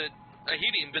him, but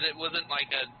it wasn't like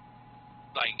a,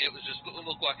 like, it was just, it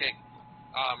looked like a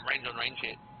range on range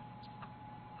hit.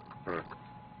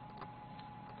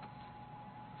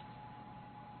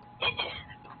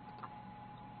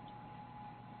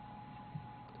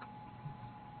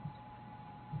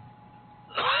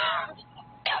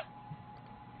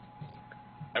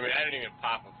 I mean, I didn't even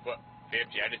pop a foot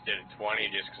 50. I just did a 20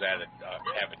 just because I had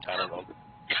have a ton of them.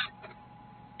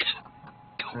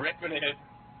 Ripping it.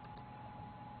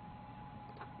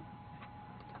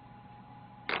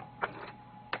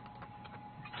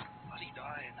 Bloody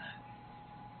dying.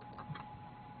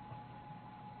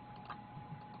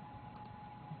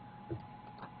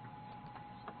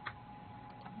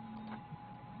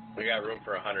 We got room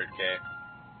for 100K.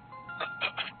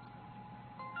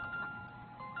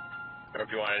 Or if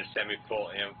you wanted to send me full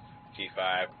imp,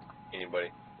 T5,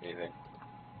 anybody, anything.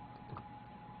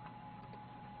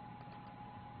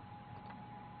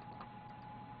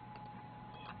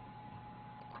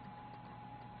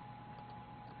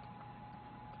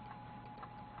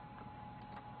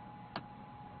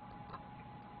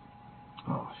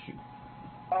 Oh, shoot.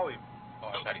 Oh,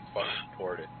 I thought he fucking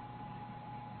poured it.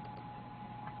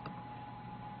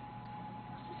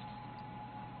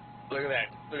 Look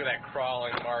at that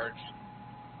crawling march.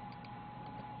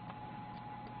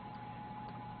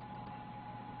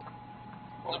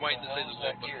 What I'm waiting the to see hell the is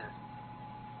that weapon. gear?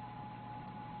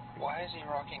 Why is he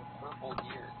rocking purple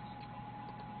gear?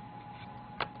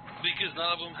 Because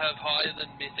none of them have higher than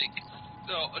mythic.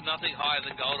 So, nothing higher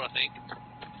than gold, I think.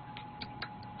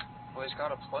 Well, he's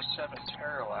got a +7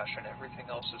 Terror Lash and everything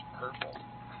else is purple.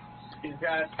 He's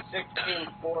got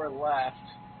 16-4 left.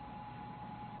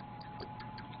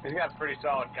 He's got a pretty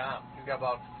solid comp. He's got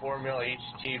about 4 mil each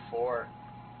T4.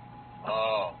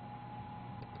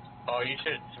 Oh, you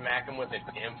should smack him with an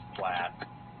imp flat.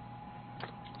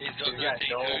 He's got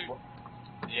T2.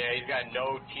 He's got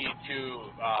no T2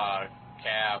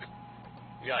 cav.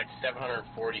 He's got like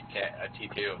 740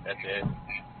 T2. That's it.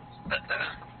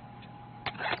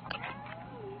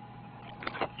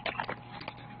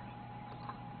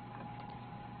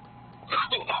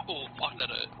 Oh, fuck that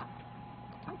hurt.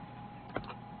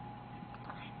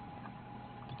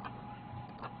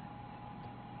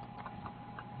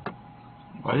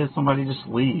 Why did somebody just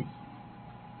leave?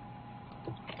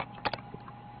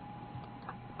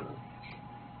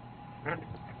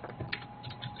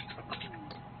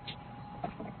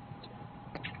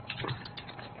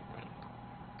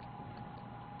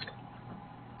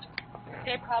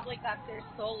 They probably got their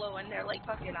solo and they're like,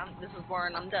 fuck it, this is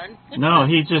boring, I'm done. No,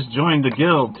 he just joined the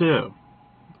guild too.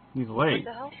 He's late.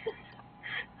 What the hell?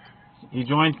 He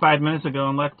joined 5 minutes ago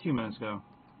and left 2 minutes ago.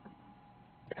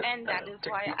 And that is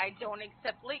why I don't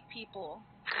accept late people.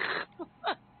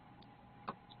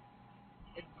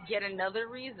 It's yet another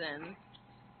reason.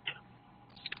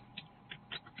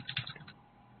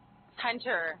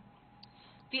 Hunter,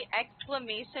 the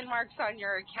exclamation marks on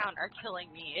your account are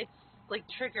killing me. It's like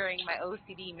triggering my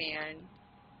OCD, man.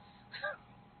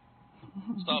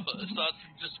 Stop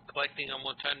just collecting them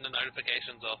or turn the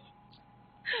notifications off.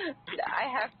 I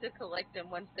have to collect them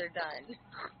once they're done.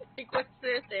 Like, once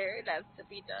they're there, it has to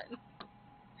be done.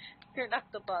 You're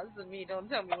not the boss of me, don't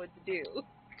tell me what to do.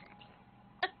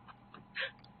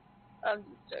 I'm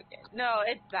just joking. No,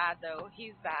 it's bad, though.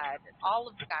 He's bad. All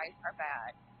of the guys are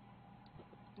bad.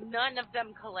 None of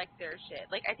them collect their shit.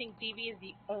 Like, I think DB is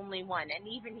the only one, and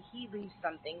even he leaves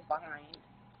some things behind.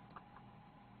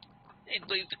 It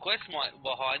leaves the quest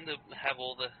behind to have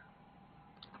all the...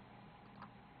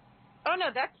 Oh,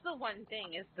 no, that's the one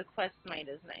thing, is the quest might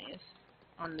is nice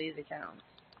on these accounts.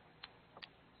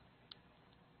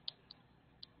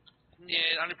 Yeah,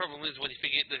 the only problem is when you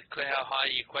forget how high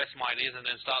your quest might is and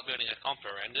then start building a comp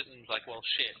around it, and it's like, well,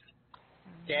 shit.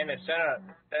 Candace,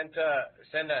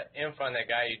 send a inf on that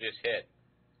guy you just hit.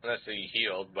 Unless he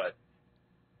healed, but...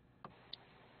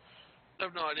 I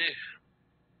have no idea.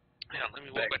 Hang on, let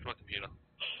me walk back to my computer.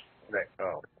 Right.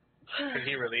 Oh. Because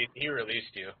he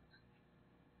released you.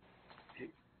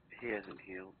 He hasn't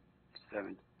healed.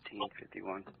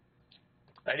 1751.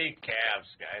 I need calves,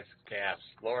 guys. Calves.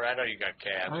 Lord, I know you got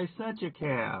calves. I sent you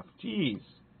calf. Jeez.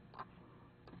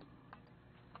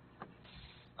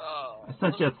 Oh. I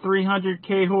sent you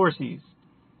 300k horsies.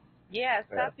 Yeah,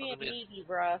 stop being needy,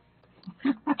 bruh. I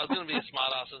was going to be a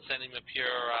smartass and send him a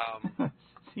pure,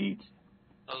 Seat.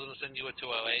 I was going to send you a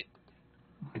 208.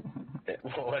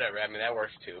 Whatever, I mean, that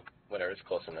works too. Whatever, it's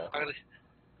close enough. I'm going to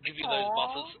give you those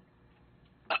bosses.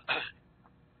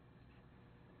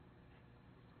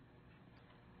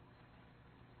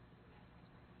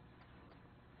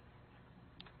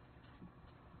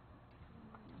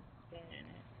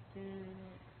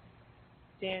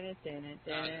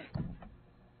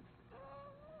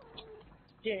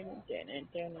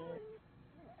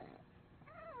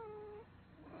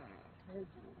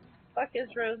 Fuck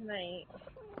is Rose Knight?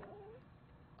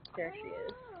 There she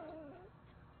is.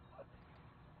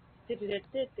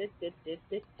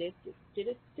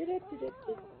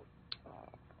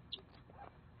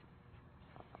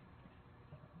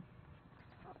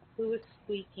 Who is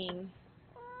squeaking?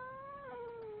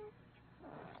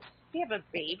 Do you have a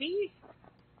baby?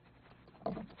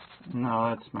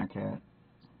 No, that's my cat.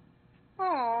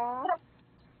 Aww.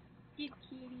 Cute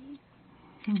kitty.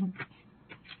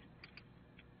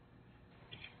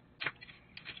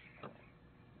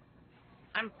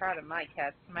 I'm proud of my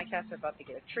cats. My cats are about to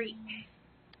get a treat.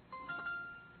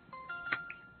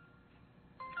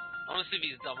 I want to see if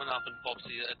he's dumb enough and pops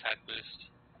the attack boost.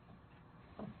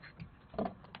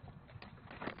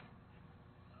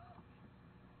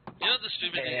 You know what the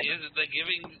stupid thing is? They're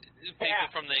giving people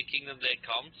from their kingdom their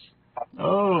comps.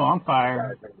 Oh, on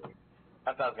fire.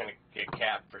 I thought I was going to get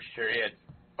capped for sure. He had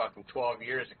fucking 12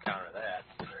 years to counter that.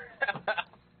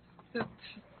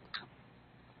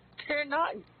 They're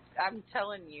not, I'm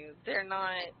telling you, they're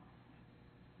not.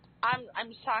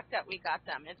 I'm shocked that we got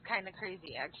them. It's kind of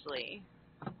crazy, actually.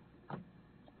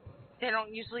 They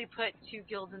don't usually put two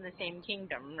guilds in the same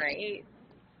kingdom, right?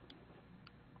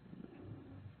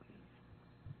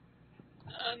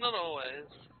 Not always.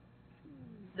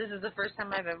 This is the first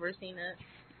time I've ever seen it.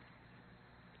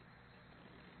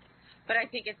 But I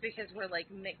think it's because we're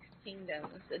like mixed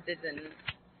kingdoms. It didn't.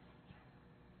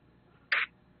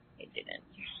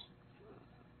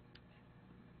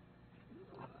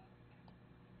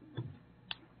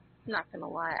 Not gonna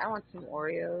lie, I want some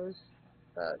Oreos.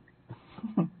 Fuck.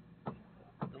 I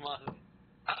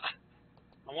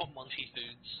want munchy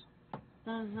foods.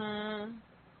 Mhm.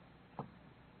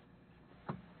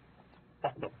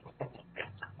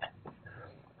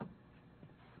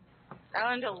 I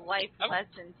learned a life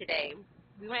lesson today.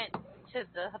 We went to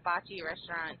the hibachi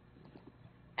restaurant,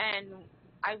 and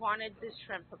I wanted this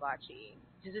shrimp hibachi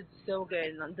because it's so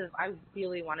good. And I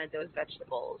really wanted those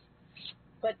vegetables,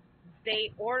 but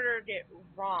they ordered it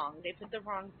wrong. They put the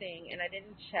wrong thing, and I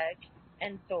didn't check,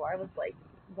 and so I was like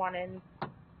wanting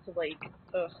to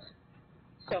ugh,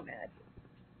 so mad.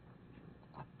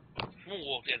 I'm gonna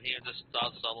walk in here and just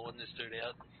start soloing this dude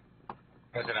out.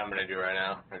 That's what I'm gonna do right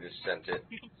now. I just sent it.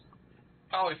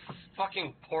 Oh, he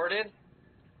fucking ported?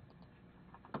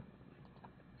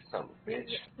 Son of a bitch.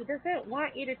 He doesn't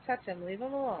want you to touch him. Leave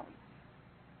him alone.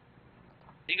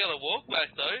 He got a walk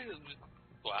back though.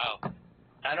 Wow.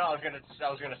 I know. I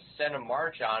was gonna send a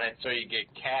march on it so you get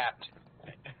capped.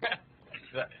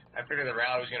 I figured the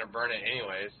rally was gonna burn it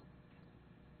anyways.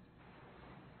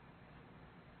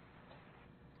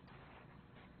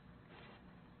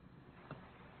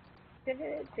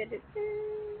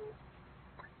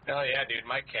 Hell yeah, dude.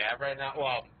 My cab right now.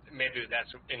 Well, maybe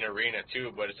that's in arena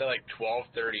too, but it's at like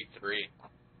 12:33.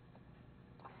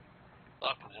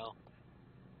 Fucking hell.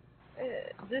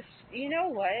 This, you know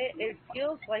what? It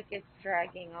feels like it's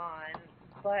dragging on,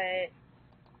 but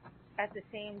at the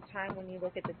same time, when you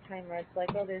look at the timer, it's like,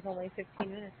 oh, there's only 15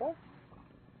 minutes left.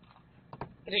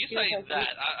 You say like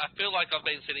that, I feel like I've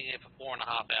been sitting here for 4.5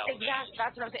 hours. Exactly,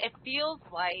 that's what I'm saying. It feels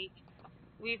like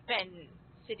we've been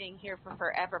sitting here for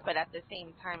forever, but at the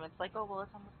same time, it's like, oh, well,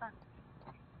 it's almost done.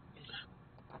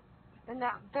 And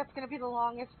that's going to be the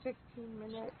longest 15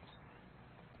 minutes.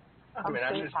 I mean,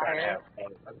 I'm just trying to have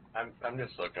fun. I'm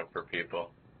just looking for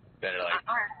people that are like.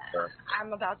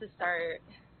 I'm about to start.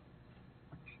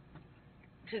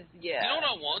 Cause yeah. You know what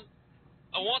I want?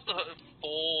 I want the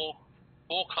four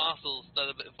castles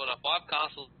that for the 5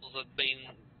 castles that have been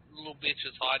little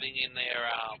bitches hiding in their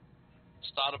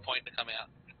starter point to come out.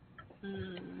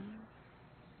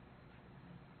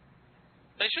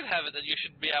 They should have it that you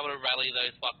should be able to rally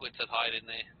those fuckwits that hide in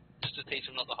there, just to teach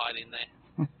them not to hide in there.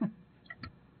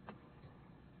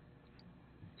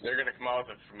 They're gonna come out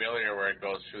with a familiar where it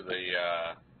goes through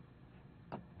the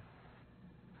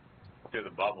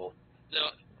bubble.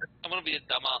 No, I'm gonna be a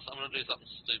dumbass. I'm gonna do something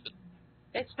stupid.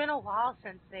 It's been a while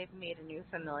since they've made a new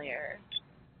familiar.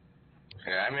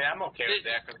 Yeah, I mean, I'm okay with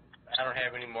that because I don't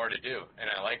have any more to do, and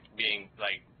I like being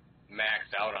like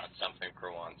maxed out on something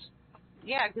for once.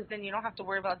 Yeah, because then you don't have to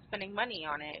worry about spending money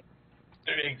on it.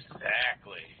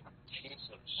 Exactly.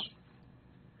 Jesus.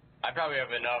 I probably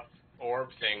have enough orb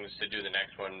things to do the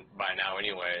next one by now,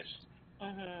 anyways.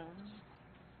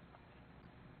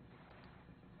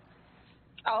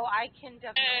 Oh, I can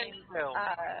definitely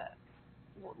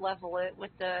level it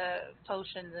with the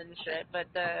potions and shit, but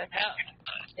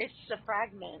it's the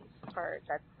fragments part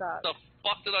that sucks. The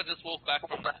fuck did I just walk back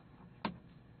from that?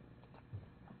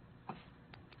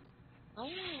 Oh.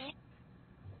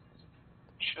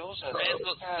 Chills at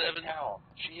 7 hell.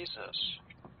 Jesus.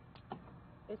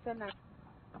 It's a nice.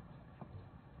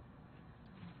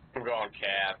 I'm going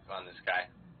cap on this guy.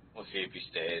 We'll see if he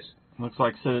stays. Looks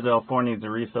like Citadel 4 needs a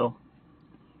refill.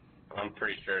 I'm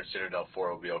pretty sure Citadel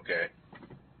 4 will be okay.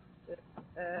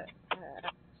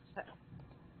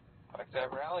 Like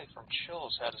that rally from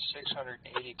Chills had a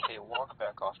 680k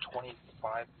walkback off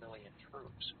 25 million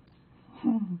troops.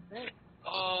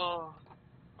 Oh,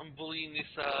 I'm bullying this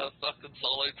fucking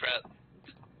solo trap.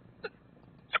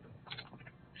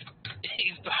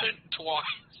 He's burnt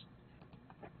twice.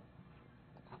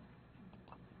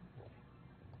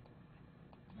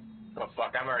 Oh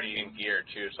fuck, I'm already in gear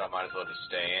too, so I might as well just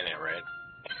stay in it, right?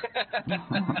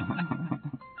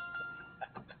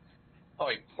 Oh,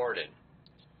 he ported.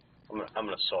 I'm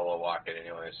gonna solo walk it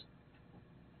anyways.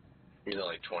 He's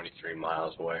only 23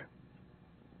 miles away.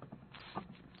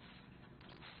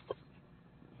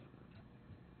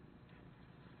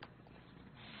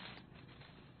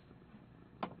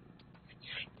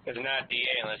 It's not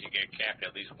DA unless you get capped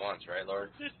at least once, right,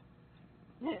 Lord?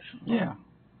 Yeah.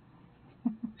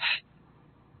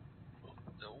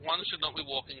 One should not be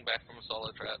walking back from a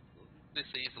solo trap this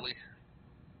easily.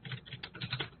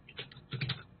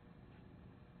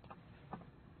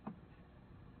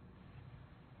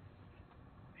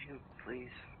 Shoot,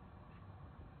 please.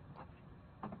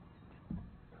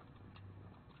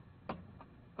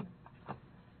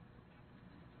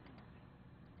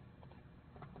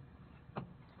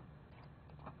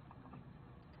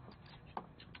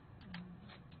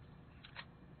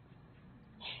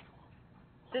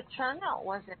 The turnout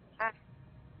wasn't that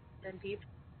deep.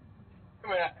 I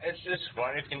mean, it's just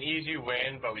fun. It's an easy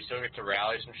win, but we still get to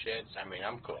rally some shit. I mean,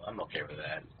 I'm cool. I'm okay with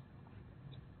that.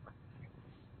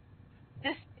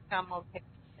 This I'm okay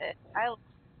with it. I like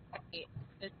it.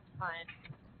 It's fun.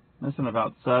 Missing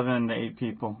about 7 to 8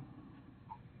 people.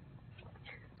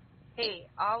 Hey,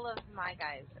 all of my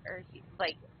guys are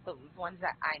like the ones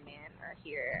that I man are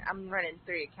here. I'm running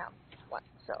 3 accounts at once,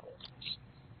 so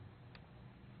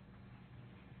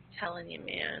telling you,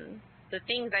 man, the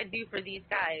things I do for these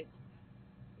guys.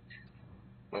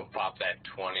 We'll pop that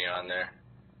 20 on there.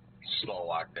 Slow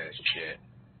walk that shit.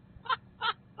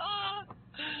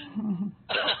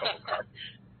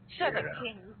 Shut up,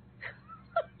 King.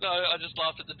 No, I just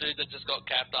laughed at the dude that just got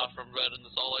capped after running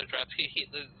the solo trap. He hit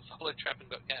the solo trap and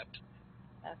got capped.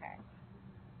 Okay.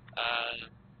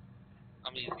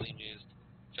 I'm easily amused.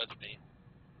 Judge me.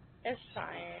 It's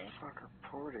fine. Fucker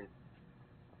ported.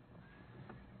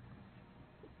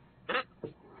 Cap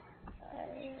me.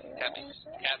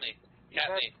 Cap me. You Cap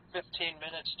had me. 15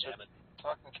 minutes to Damn it.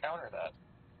 fucking counter that.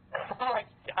 Oh my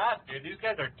god, dude, these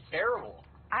guys are terrible.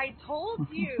 I told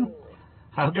you.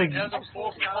 How'd they Dude, that was a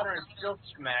full counter and still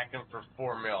smacked him for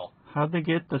 4 mil. How'd they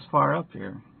get this far up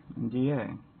here in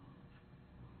DA?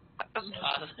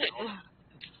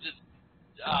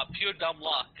 Pure dumb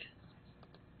luck.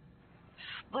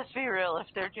 Let's be real. If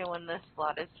they're doing this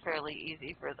slot, it's fairly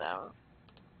easy for them.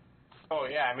 Oh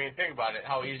yeah, I mean, think about it,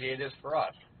 how easy it is for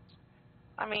us.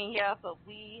 I mean, yeah, but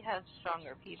we have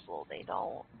stronger people. They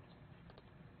don't.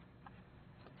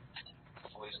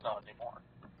 At least not anymore.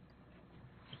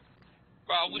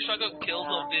 Bro, I wish I got kills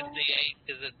off this D8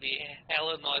 because it'd be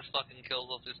hella nice fucking kills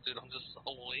off this dude. I'm just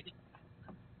so weak.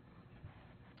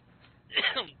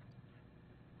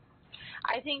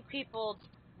 I think people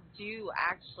do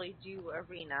actually do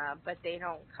arena, but they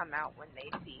don't come out when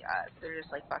they see us. They're just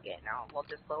like, fuck it, no, we'll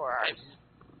just lower our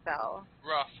spell.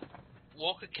 Rough.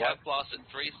 Walker Cap Blast at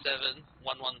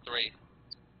 37113.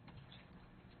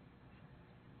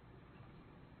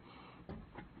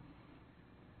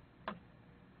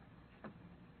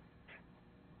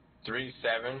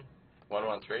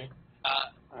 37113.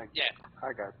 Yeah.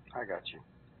 I got you.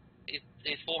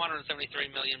 It's 473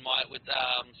 million might with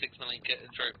 6 million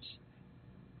troops.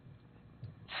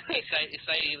 He's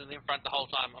staying in front the whole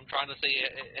time. I'm trying to see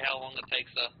how long it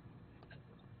takes to.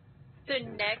 The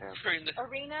next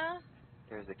arena,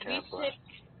 There's a cap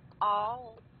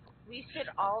we should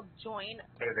all join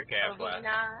There's a cap blast.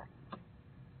 arena.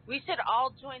 We should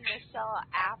all join the shell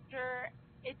after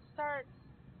it starts.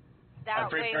 That I'm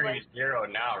pretty sure he's 0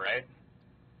 now, right?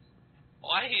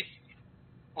 Why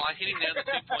hit him down to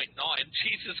 2.9?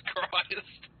 Jesus Christ!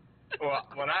 Well,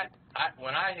 when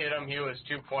I hit him, he was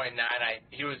 2.9.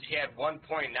 He had 1.9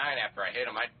 after I hit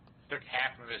him. I took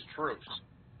half of his troops.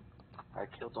 I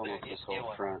killed almost his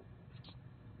whole front.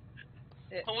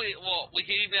 We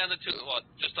hit him down to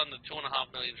just under 2.5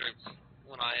 million troops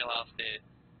when I last hit.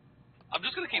 I'm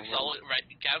just gonna keep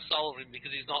Gav soloing him because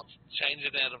he's not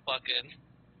changing out of fucking.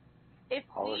 If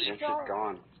all we his don't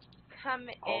gone. come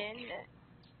in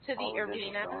to the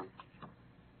arena,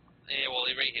 yeah, well,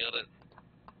 he rehealed it.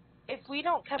 if we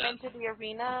don't come into the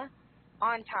arena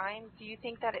on time, do you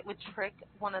think that it would trick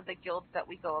one of the guilds that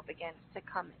we go up against to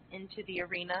come into the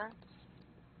arena?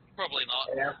 Probably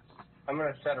not. Yeah. I'm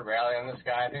going to set a rally on this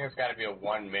guy. I think it's got to be a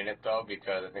 1 minute, though,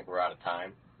 because I think we're out of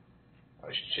time. Oh,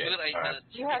 shit. We got 8 minutes.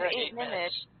 You have 8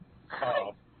 minutes.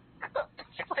 Oh.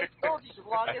 I told you,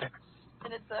 longest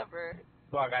minutes ever.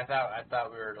 Fuck, I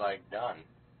thought we were, like, done.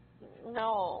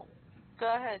 No.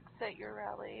 Go ahead, set your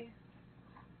rally.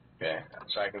 Okay,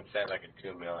 so I can set, like, a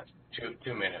 2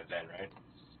 minute then, right?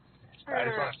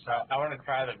 Sure. I want to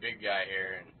try the big guy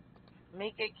here. And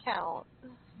make it count.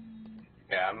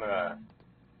 yeah, I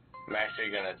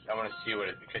want to see what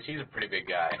it, because he's a pretty big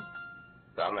guy.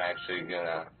 So I'm actually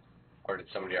gonna, or did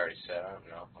somebody already say? I don't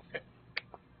know. Okay.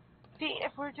 See,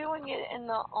 if we're doing it in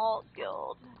the alt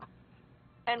guild,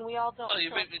 and we all don't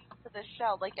show up to the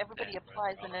shell, like everybody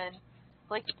applies, and then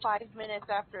like 5 minutes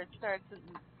after it starts, and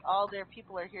all their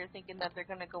people are here thinking that they're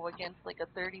gonna go against like a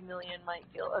 30 billion might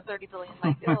guild,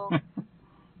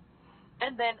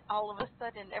 and then all of a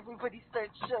sudden everybody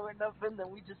starts showing up, and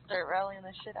then we just start rallying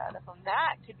the shit out of them.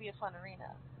 That could be a fun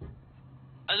arena.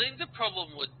 I think the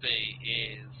problem would be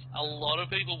is a lot of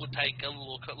people would take a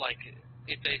look at, like,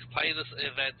 if they play this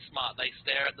event smart, they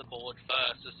stare at the board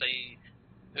first to see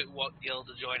what guilds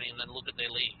are joining and then look at their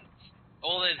leagues.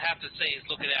 All they'd have to see is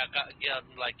look at our guild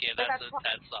and like, yeah, that's a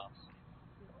tad sus.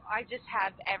 I just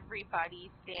have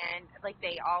everybody stand, like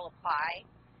they all apply,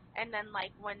 and then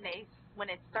like when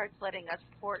it starts letting us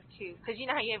port to, because you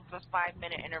know how you have a 5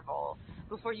 minute interval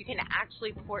before you can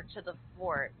actually port to the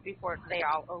fort before they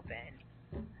all open.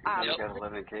 We got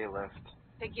 11K left.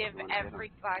 To give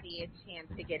everybody a chance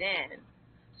to get in.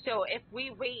 So if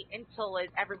we wait until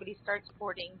everybody starts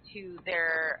porting to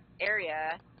their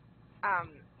area,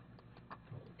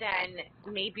 then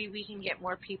maybe we can get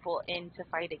more people in to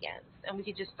fight against. And we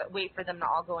could just wait for them to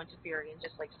all go into fury and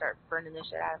just, like, start burning the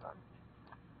shit out of them.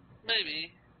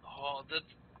 Maybe. Oh, that's...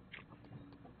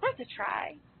 Worth a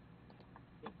try.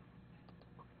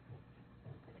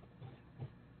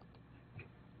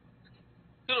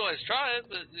 Could always try it,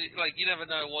 but, like, you never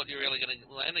know what you're really going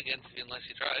to land against unless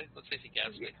you try. Let's see if you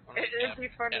gas me. It'd be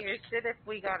funnier shit if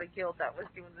we got a guild that was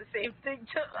doing the same thing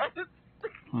to us.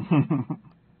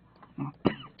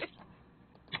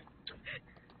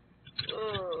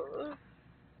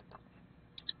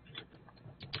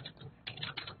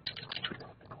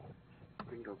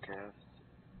 Bingo cast.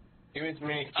 Give me as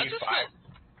many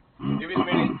T5. Give me as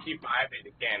many T5 as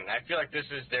you can. I feel like this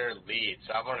is their lead,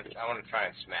 so I want to try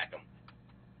and smack them.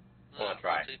 I want to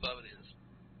try. T5 it is.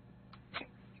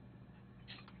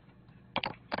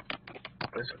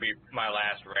 This will be my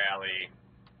last rally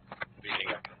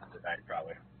leading up to tonight,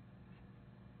 probably.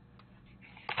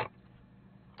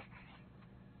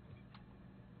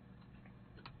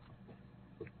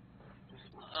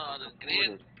 Oh, the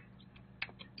grid.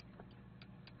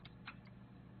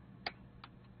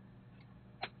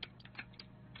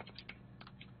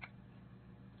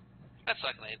 That's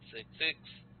like an 866.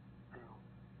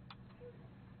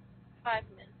 5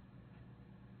 minutes.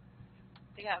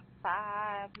 We got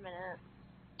 5 minutes.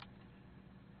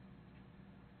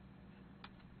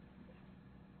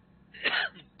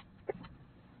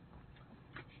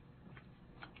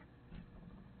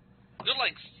 Good,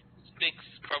 like 6,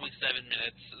 probably 7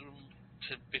 minutes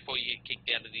before you get kicked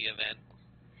out of the event.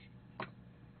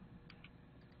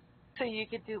 So you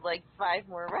could do like 5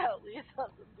 more rallies on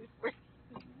them before.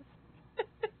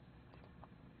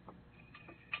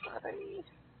 Sorry.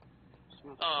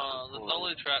 Oh, the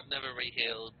solo trap never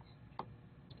rehealed.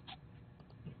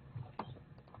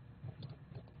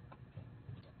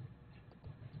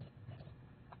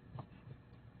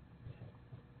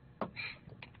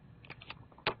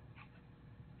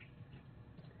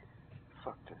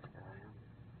 Fuck this guy.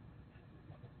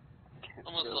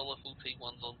 I'm a solo full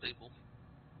T1s on people.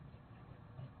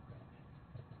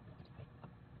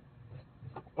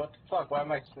 What the fuck? Why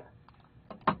am I...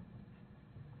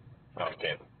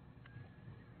 Okay.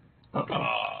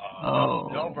 Oh.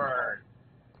 No burn.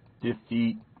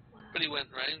 Defeat. But he went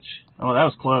range. Oh, that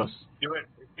was close. You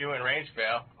went range,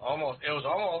 fail. Almost. It was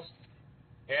almost.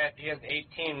 Yeah, he has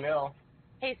 18 mil.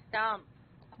 Hey, Stump.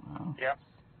 Wow. Yep.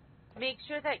 Make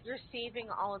sure that you're saving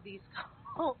all of these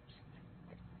calls.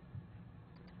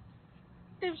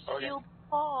 Their shield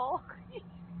fall.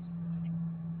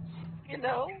 You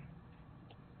know?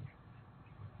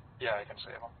 Yeah, I can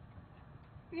save them.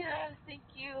 Yeah, thank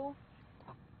you.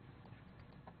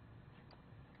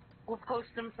 We'll post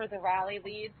them for the rally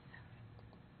leads.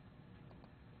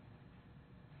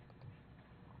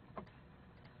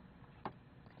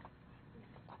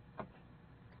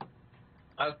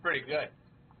 That was pretty good.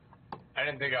 I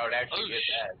didn't think I would actually get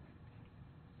that.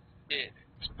 Yeah.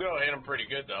 Still hit him pretty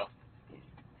good, though.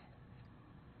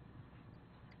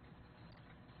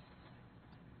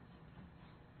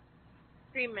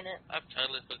 Three minutes. I've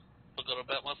totally forgot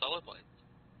about my solo points.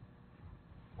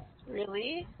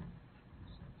 Really?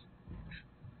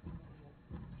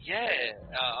 Yeah,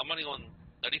 I'm only on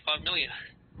 35 million.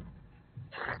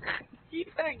 You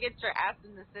better get your ass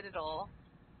in the Citadel.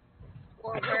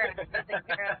 Or we're at the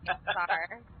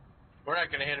Star. We're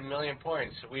not going to hit 1 million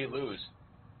points. We lose.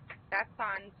 That's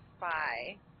on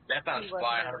Spy. That's on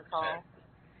Spy 100%.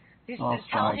 Just Oh,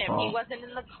 tell Spy him call. he wasn't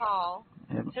in the call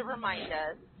Yep. to remind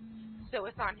us. So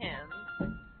it's on him.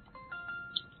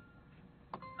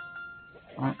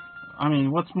 I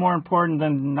mean, what's more important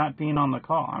than not being on the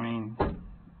call? I mean...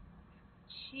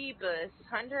 Shebus.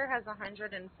 Hunter has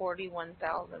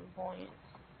 141,000 points.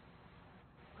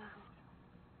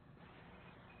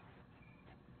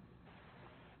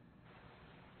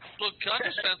 Look, can I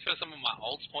just transfer some of my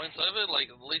alts points over? Like,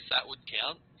 at least that would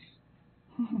count.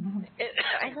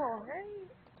 I know, right?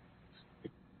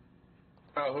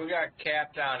 Oh, who got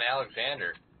capped on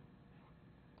Alexander?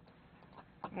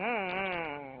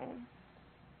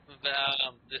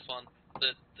 This one.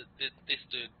 This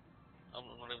dude. I'm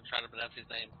not even trying to pronounce his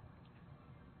name.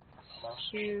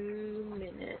 2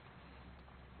 minutes.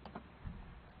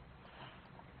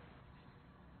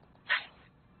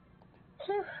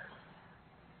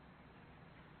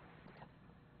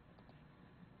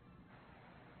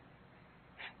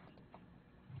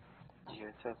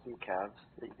 Yeah, have some calves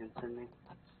that you can send me?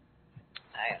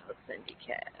 I'll send you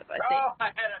Kev. I think. Oh, I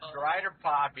had a Drider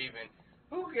Pop even.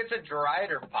 Who gets a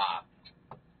Drider Pop?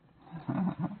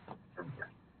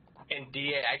 In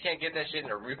DA, I can't get that shit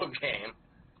in a real game.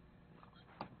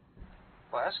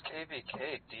 Last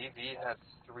KVK, DV had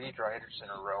 3 Driders in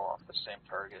a row off the same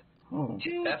target. Oh,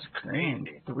 Dude, That's dang,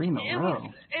 crazy. 3 in a row.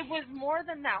 It was more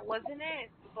than that, wasn't it?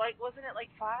 Like, wasn't it like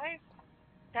 5?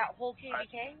 That whole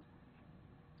KVK?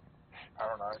 I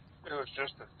don't know. It was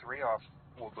just the 3 off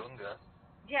Wabunga.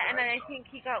 Yeah, and then I think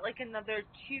he got like another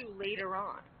 2 later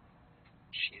on.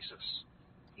 Jesus.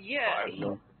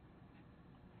 Yeah.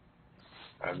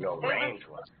 I have no range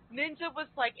left. Ninja was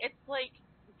like, it's like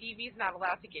DV's not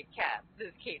allowed to get capped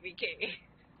this KVK.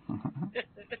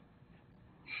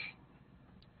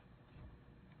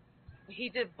 He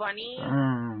did Bunny.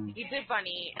 He did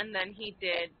Bunny, and then he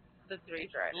did the 3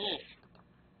 Driders.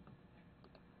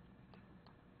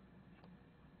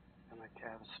 And my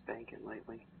calves spanking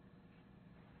lately.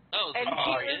 Oh, And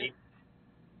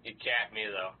he capped me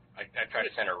though. I tried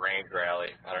to send a range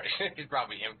rally. I don't. He's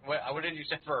probably him. What did you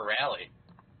send for a rally?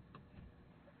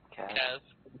 Calves.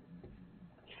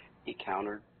 He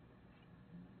countered.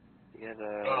 He had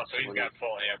Oh, so he's got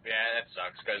full amp. Yeah, that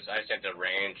sucks because I sent a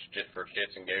range just for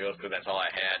shits and giggles because that's all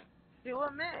I had. Do a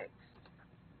mix.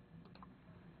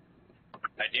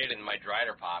 I did, and my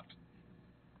Drider popped.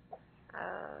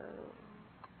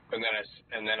 And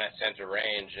then I sent a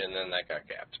range, and then that got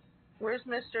capped. Where's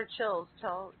Mr. Chills?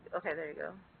 Okay, there you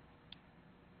go.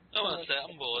 I want to say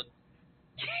I'm bored.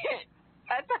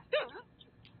 I thought it was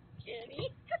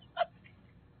Kenny.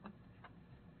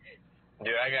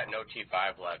 Dude, I got no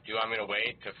T5 left. Do you want me to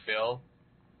wait to fill?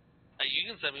 Hey, you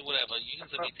can send me whatever. You can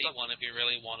send me T1 if you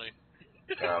really want to.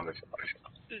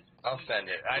 I'll send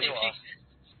it. I know.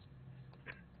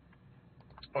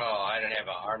 Oh, I didn't have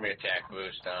an army attack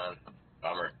boost on.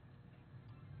 Bummer.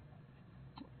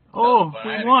 Oh,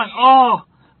 we won. Oh,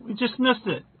 we just missed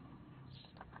it.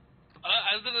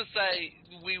 I was going to say,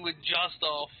 we were just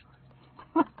off.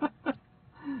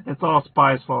 It's all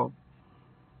Spy's fault.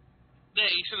 Yeah,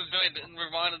 you should have joined it and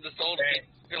reminded us all to keep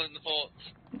filling the forts.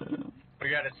 We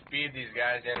got to speed these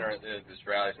guys in, or this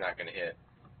rally's not going to hit.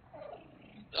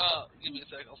 Give me a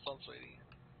sec. I'll stop, sweetie.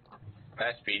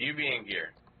 Fast speed. You be in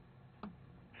gear.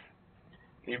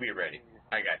 You be ready.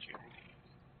 I got you.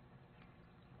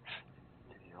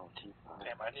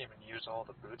 Damn, I didn't even use all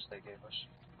the boots they gave us.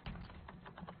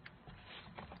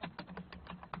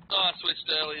 Oh, I switched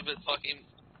early, but fucking...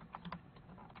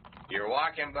 You're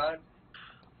walking, bud?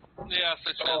 Yeah, I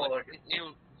switched early.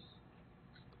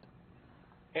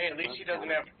 Hey, at least he doesn't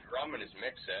have a drum in his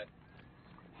mix set.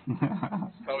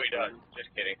 Oh, he does.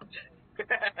 Just kidding.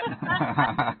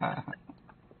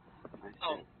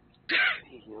 Oh.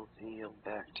 He healed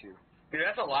back, too. Dude,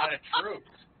 that's a lot of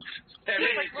troops. Look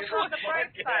on the bright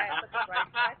side. Look on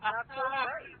the bright side. Not so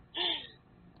bright.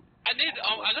 I'm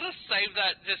gonna save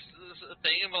that this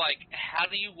thing and be like, how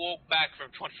do you walk back from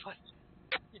 25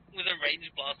 with a range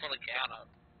blast on a counter?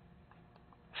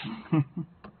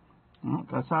 Well,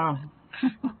 that's how.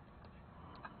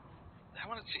 I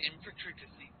wanted to infantry to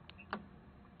see.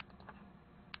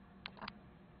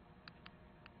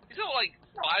 He's got like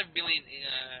 5 million,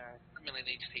 million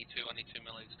each T2, only 2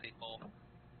 million each T4.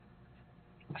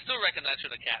 I still reckon that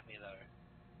should have capped me though.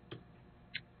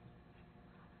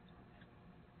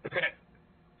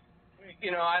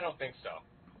 You know, I don't think so.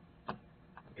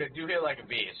 Because you hit like a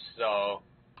beast, so...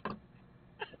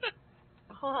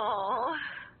 Oh.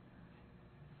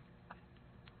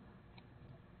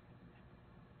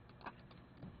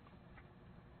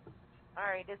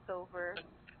 Alright, it's over.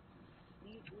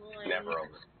 Never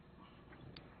over.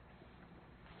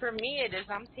 For me, it is.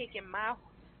 I'm taking my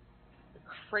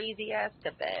crazy ass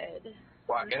to bed.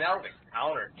 Well, and that was a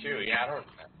counter, too. Yeah, I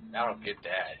don't get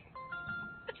that.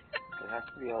 It has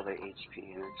to be all the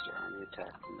HP and extra army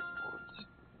attack from the forts.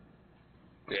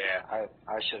 Yeah.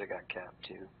 I should have got capped,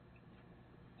 too.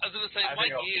 I was gonna say, my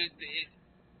gear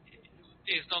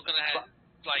is not gonna have,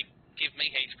 like, give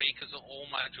me HP because all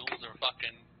my jewels are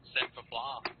fucking set for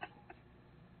flaw.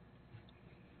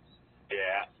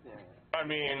 Yeah. I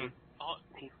mean...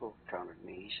 People countered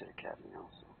me. He should have capped me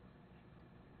also.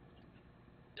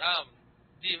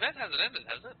 The event hasn't ended,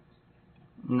 has it?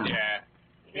 No. Yeah.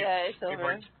 Yeah, it's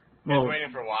over. Just waiting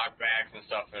for walkbacks and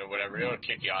stuff and whatever. It'll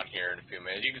kick you out here in a few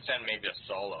minutes. You can send maybe a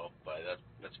solo, but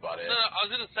that's about it. No, I was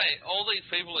gonna say, all these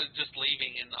people are just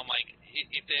leaving, and I'm like,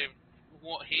 if they're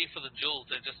here for the jewels,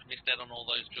 they've just missed out on all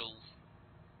those jewels.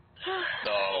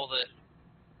 So...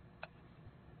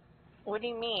 What do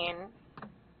you mean?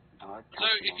 So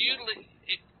if you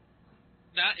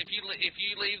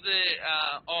leave the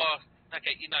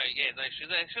Okay, yeah, they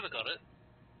should have got it.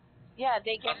 Yeah,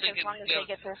 they I get think it as long as they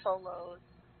get their solos.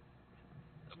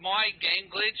 My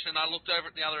game glitched, and I looked over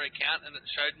at the other account, and it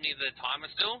showed me the timer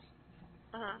still.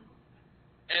 Uh-huh.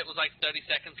 And it was like 30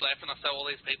 seconds left, and I saw all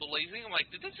these people leaving. I'm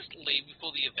like, did they just leave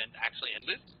before the event actually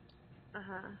ended?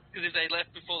 Uh-huh. Because if they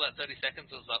left before that 30 seconds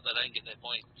was up, they don't get their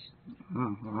points.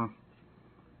 Oh, wow.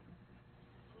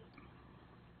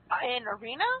 In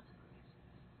Arena?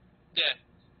 Yeah.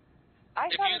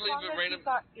 I If thought you as leave long as Arena... you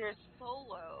got your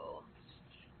solo.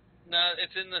 No,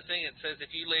 it's in the thing. It says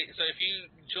if you leave... So if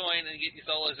you join and get your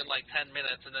solos in like 10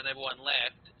 minutes and then everyone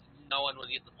left, no one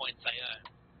will get the points they earn.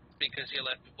 Because you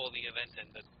left before the event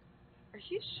ended. Are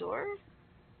you sure?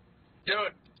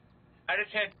 Dude, I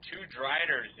just had 2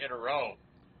 Driders in a row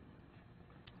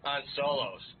on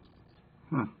solos.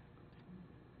 Huh.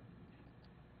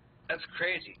 That's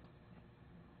crazy.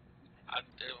 I'm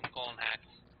calling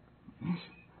hacks.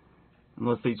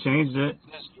 Unless they changed it.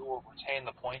 Because you will retain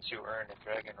the points you earn in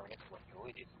Dragon Arena when you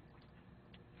leave.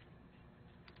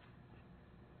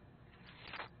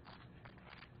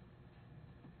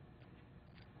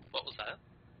 What was that?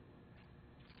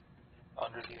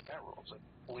 Under the event rules, like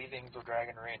leaving the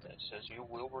Dragon Arena, it says you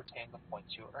will retain the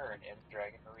points you earn in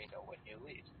Dragon Arena when you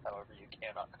leave. However, you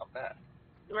cannot come back.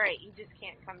 Right, you just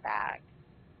can't come back.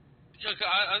 Look,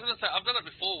 I was going to say, I've done it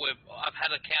before where I've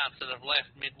had accounts that have left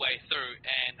midway through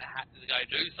and had to go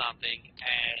do something,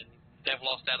 and they've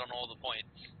lost out on all the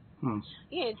points.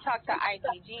 You can talk to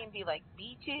IGG and be like,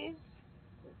 beaches?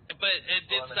 But it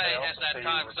did say at that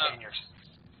time, so...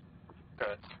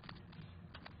 Good.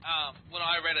 When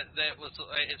I read it,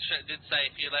 did say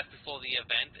if you left before the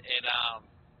event,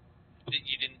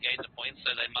 you didn't gain the points,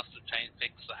 so they must have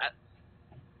fixed that.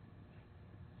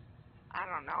 I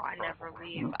don't know. I never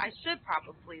leave. I should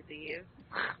probably leave.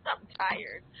 I'm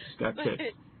tired. Got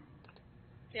kicked.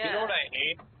 Yeah. You know what I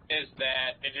hate is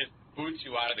that it just boots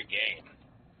you out of the game.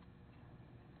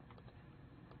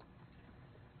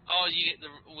 Oh, you get the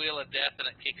Wheel of Death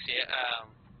and it kicks you.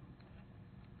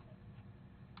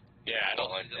 Yeah, I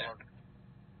don't like that.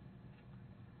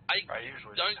 I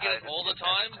usually don't get it all the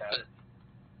time, but...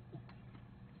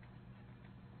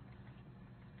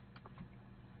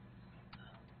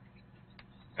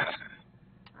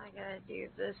 I gotta do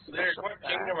this. Lyric, what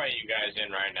kingdom are you guys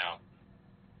in right now?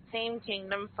 Same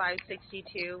kingdom,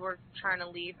 562. We're trying to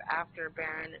leave after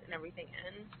Baron and everything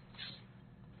ends.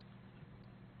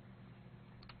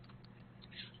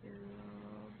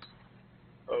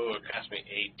 Oh, it cost me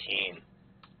 18.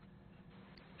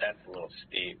 That's a little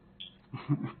steep.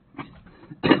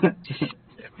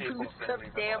 Some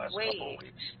damn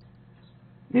weight.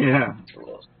 Yeah.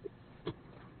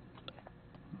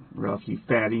 Rough, you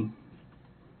fatty.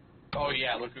 Oh,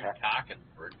 yeah, look who's talking.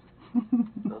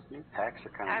 Those new packs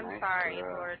are kind of I'm nice sorry,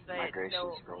 for Lord, but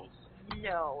migration scrolls.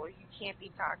 no, you can't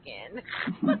be talking.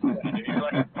 You're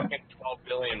like fucking 12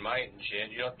 billion might and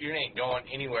shit. You ain't going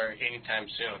anywhere anytime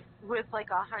soon. With like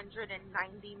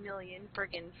 190 million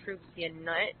friggin' troops, you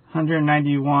nut.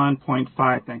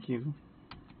 191.5, thank you.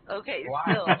 Okay, Why?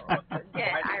 still.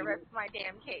 Again, I rest my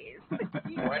damn case.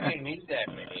 Why do you need that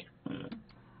many?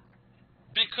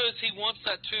 Because he wants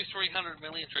that 200-300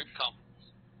 million troop comp.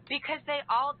 Because they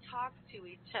all talk to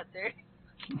each other.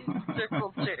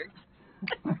 Circle jerks.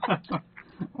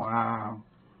 Wow.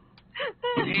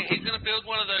 He's going to build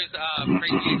one of those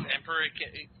previous Emperor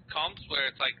comps where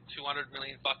it's like 200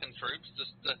 million fucking troops,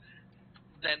 just to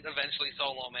then eventually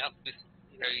solo them out.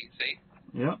 You see?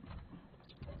 Yep.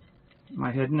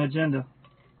 My hidden agenda.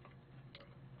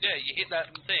 Yeah, you hit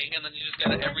that thing, and then you just go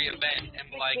to every event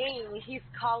and like... Game, he's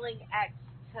calling X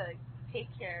to take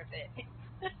care of it.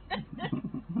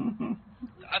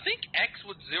 I think X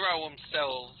would zero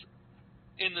themselves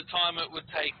in the time it would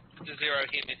take to zero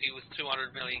him if he was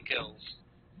 200 million kills.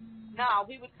 No,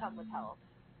 we would come with help.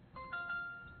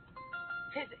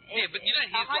 Yeah, but you know,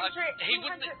 he's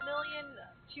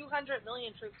 200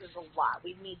 million troops is a lot.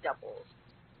 We'd need doubles.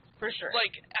 For sure.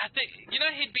 Like, I think, you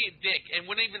know, he'd be a dick and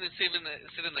wouldn't even sit in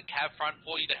the cab front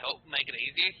for you to help make it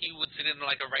easier. He would sit in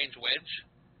like a range wedge.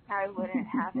 I wouldn't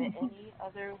have it any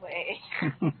other way.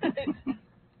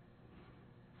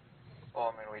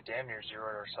 Well, I mean, we damn near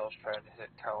zeroed ourselves trying to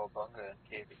hit Cowabunga and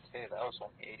KVK. That was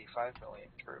only 85 million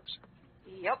troops.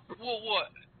 Yep. Well, what?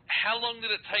 How long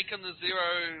did it take him to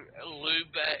zero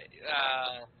Lube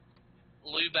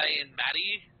and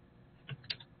Maddie?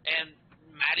 And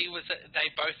Maddie they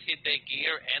both hit their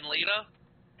gear and leader.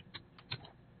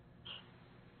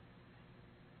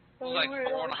 It was like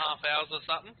 4.5 hours or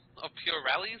something of pure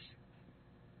rallies.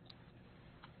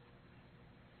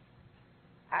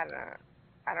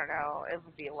 I don't know. It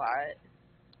would be a lot.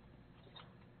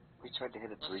 We tried to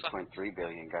hit a 3.3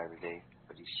 billion guy today,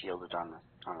 but he shielded on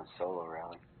a solo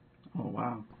rally. Oh,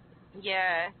 wow.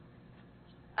 Yeah.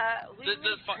 We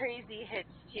made crazy hits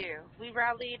too. We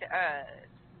rallied,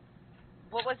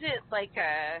 what was it? Like,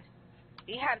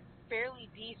 he had fairly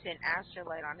decent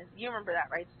astrolite on his. You remember that,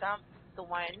 right, Stump?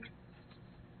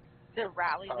 The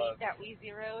rally lead that we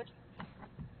zeroed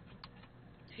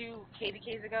 2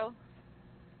 KDKs ago?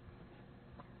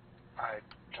 I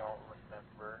don't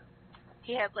remember.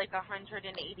 He had like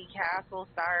 180 castle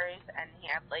stars, and he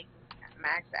had like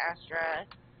max Astra.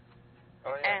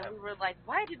 Oh, yeah. And we were like,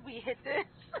 why did we hit this?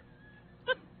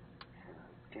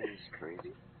 It is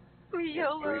crazy. We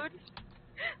YOLO'd.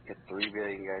 Got 3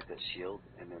 billion guys that shield,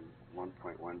 and then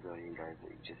 1.1 billion guys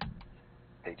that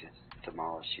they just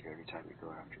demolish you every time you go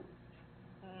after them.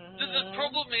 The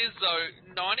problem is, though,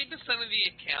 90% of the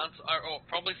accounts are, or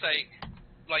probably say,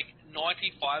 like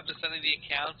 95% of the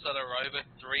accounts that are over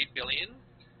 3 billion,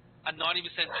 a 90%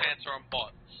 chance are on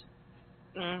bots.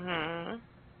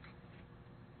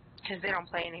 Because they don't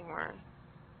play anymore.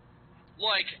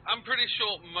 Like, I'm pretty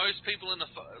sure most people in the,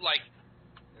 like,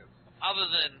 other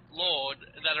than Lord,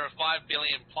 that are 5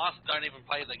 billion plus don't even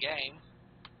play the game.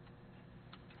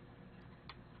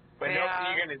 But no,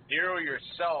 you're going to zero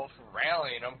yourself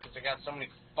rallying them because they got so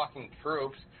many fucking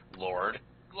troops, Lord.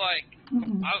 Like,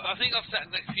 I think I've sat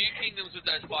in a few kingdoms with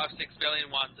those 5-6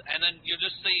 billion ones, and then you'll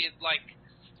just see it, like,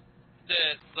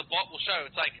 the bot will show,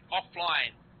 it's like,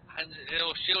 offline, and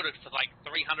it'll shield it for like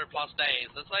 300 plus days.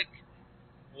 It's like,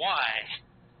 why?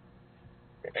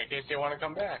 In case they want to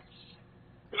come back.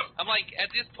 I'm like, at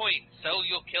this point, sell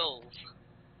your kills.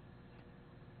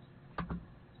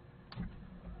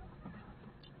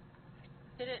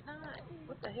 Did it not?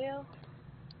 What the hell?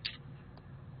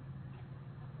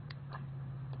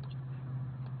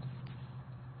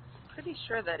 Pretty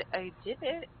sure that I did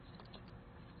it.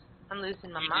 I'm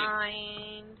losing my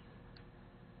mind.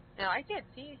 No, I did.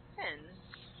 See, 10.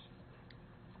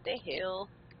 The hell.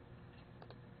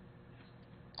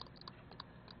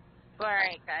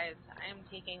 Alright, guys. I'm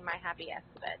taking my happy ass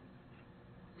to bed.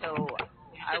 So,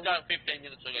 I was done 15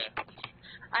 minutes ago.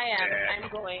 I am. Yeah.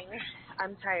 I'm going.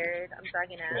 I'm tired. I'm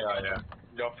dragging ass. Yeah.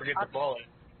 Don't forget the bullet.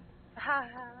 Ha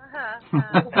ha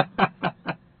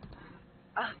ha.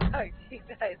 I'll talk to you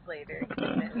guys later.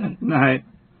 Night.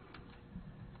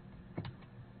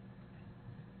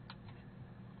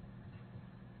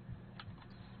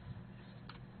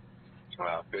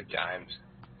 Wow, good times.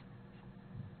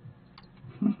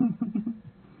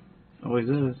 Always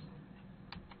is.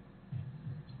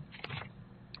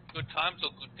 Good times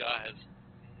or good guys?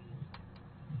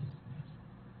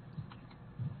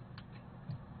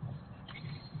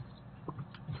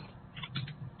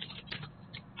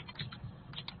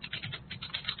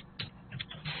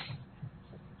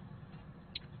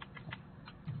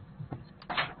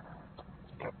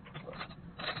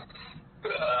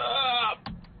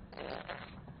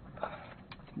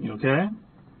 You okay?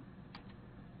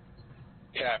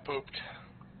 Yeah, I pooped.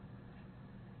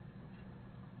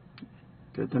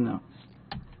 Good to know.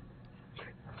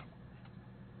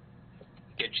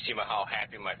 Did you see how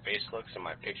happy my face looks in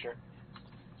my picture?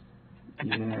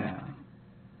 Yeah.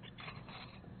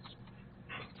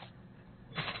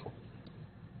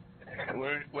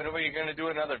 When are we going to do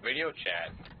another video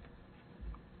chat?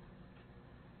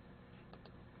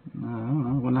 I don't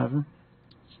know, whenever.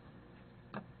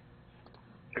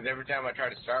 Because every time I try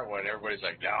to start one, everybody's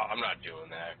like, no, I'm not doing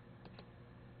that.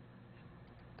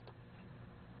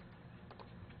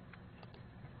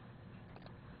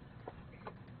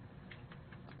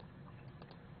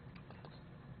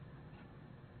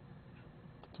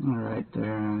 Alright,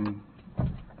 there.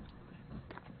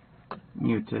 I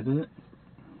muted it.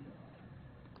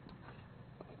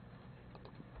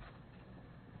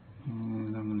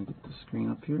 And I'm going to get the screen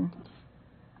up here.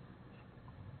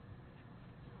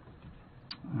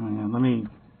 Yeah, let me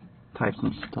type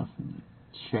some stuff in the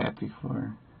chat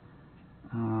before.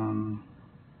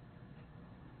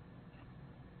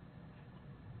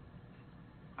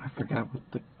 I forgot what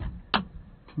the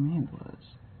command was.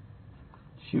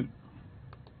 Shoot.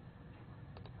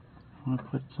 I want to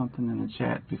put something in the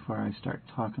chat before I start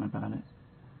talking about it.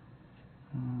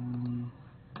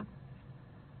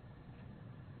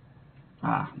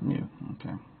 New.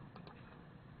 Okay.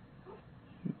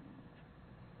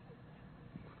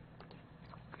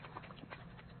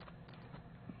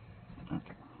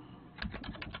 Okay.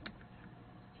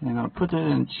 And I'll put that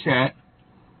in chat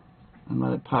and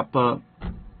let it pop up.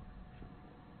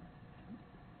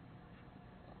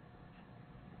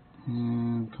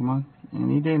 And come on,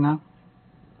 any day now.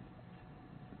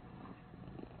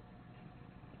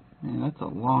 And that's a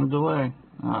long delay.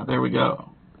 There we go.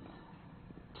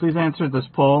 please answer this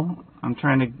poll. I'm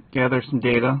trying to gather some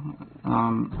data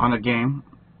on a game.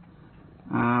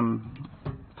 I'm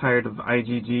tired of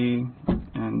IGG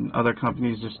and other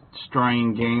companies just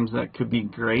destroying games that could be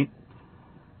great.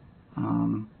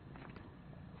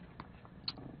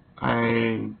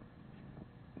 I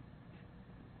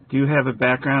do have a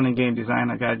background in game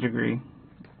design. I got a degree.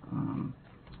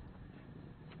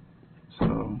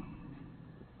 So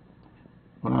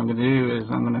what I'm going to do is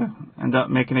I'm going to end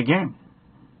up making a game.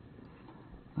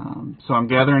 So I'm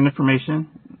gathering information.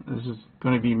 This is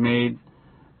going to be made,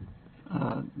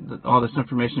 all this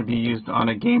information to be used on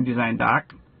a game design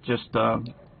doc. Just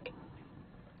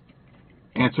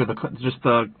answer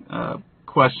the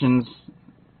questions,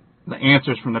 the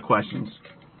answers from the questions.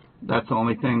 That's the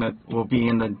only thing that will be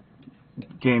in the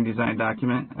game design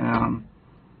document.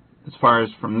 As far as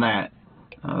from that,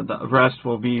 the rest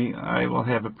will be, I will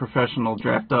have a professional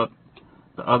draft up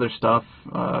the other stuff,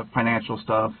 financial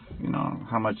stuff, you know,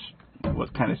 how much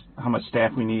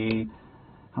staff we need,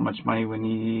 how much money we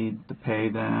need to pay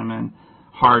them, and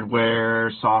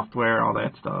hardware, software, all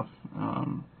that stuff.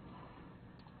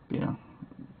 Yeah,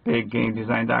 big game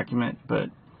design document, but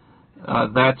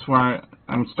that's where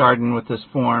I'm starting with this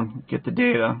form, get the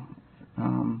data.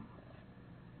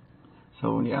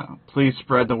 So yeah, please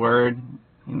spread the word.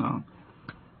 You know,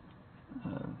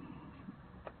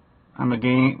 I'm a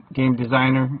game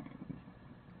designer.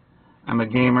 I'm a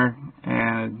gamer,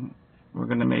 and we're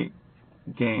going to make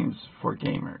games for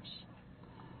gamers.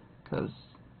 Because,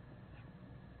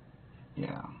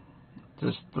 yeah,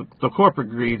 just the corporate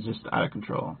greed is just out of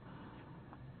control.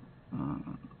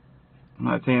 I'm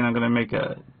not saying I'm going to make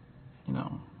a, you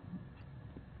know,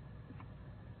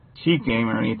 cheap game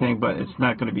or anything, but it's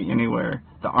not going to be anywhere.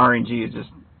 The RNG is just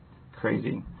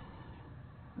crazy.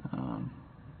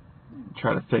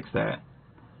 Try to fix that.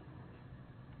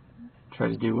 Try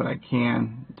to do what I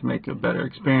can to make a better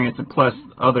experience, and plus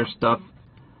other stuff,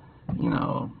 you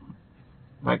know,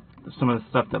 like some of the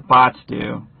stuff that bots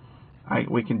do,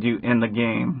 we can do in the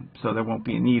game, so there won't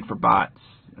be a need for bots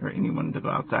or anyone to go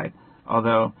outside.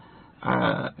 Although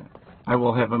I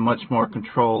will have a much more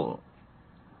control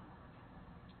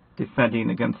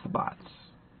defending against the bots,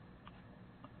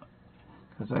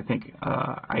 because I think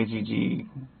IGG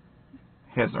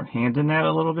has their hand in that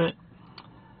a little bit.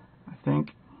 I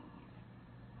think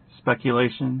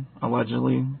speculation,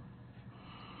 allegedly.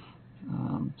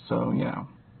 So yeah,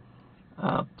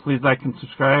 please like and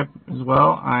subscribe as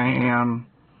well. I am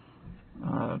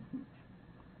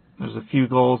there's a few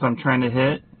goals I'm trying to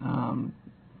hit.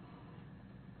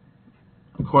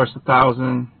 Of course,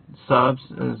 1,000 subs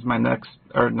is my next,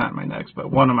 or not my next,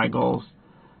 but one of my goals.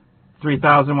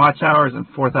 3,000 watch hours and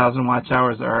 4,000 watch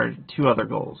hours are two other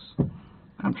goals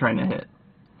I'm trying to hit.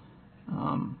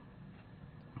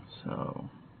 So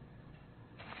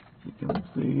if you can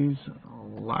please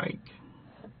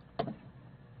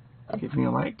give me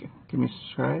a like, give me a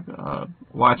subscribe,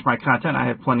 watch my content. I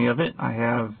have plenty of it. I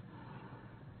have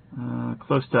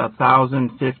close to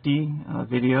 1,050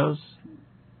 videos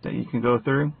that you can go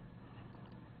through.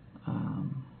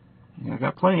 Yeah, I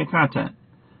got plenty of content.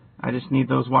 I just need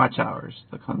those watch hours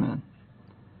to come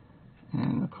in.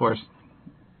 And of course,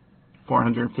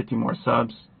 450 more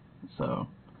subs. So,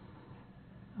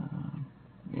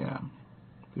 yeah, it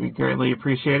would be greatly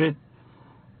appreciated.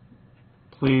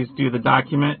 Please do the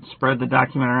document, spread the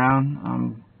document around.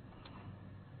 I'm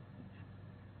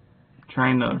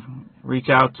trying to reach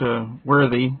out to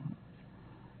Worthy.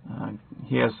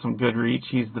 He has some good reach.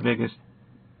 He's the biggest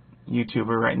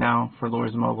YouTuber right now for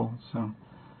Lures Mobile. So,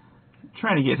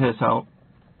 trying to get his help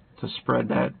to spread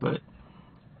that, but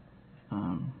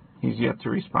he's yet to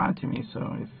respond to me.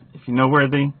 So if you know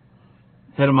Worthy,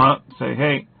 hit him up, say,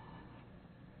 hey,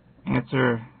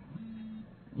 answer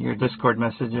your Discord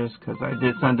messages, because I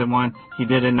did send him one. He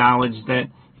did acknowledge that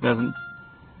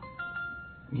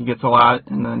he gets a lot,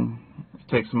 and then it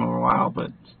takes him a while,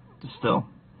 but still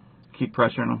keep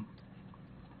pressuring him.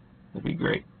 That'd be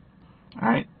great.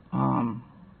 Alright,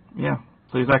 yeah,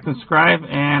 please like and subscribe,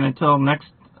 and until next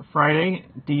Friday,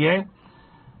 DA,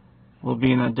 we'll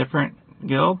be in a different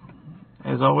guild,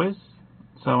 as always.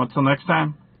 So until next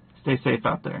time, stay safe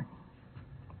out there.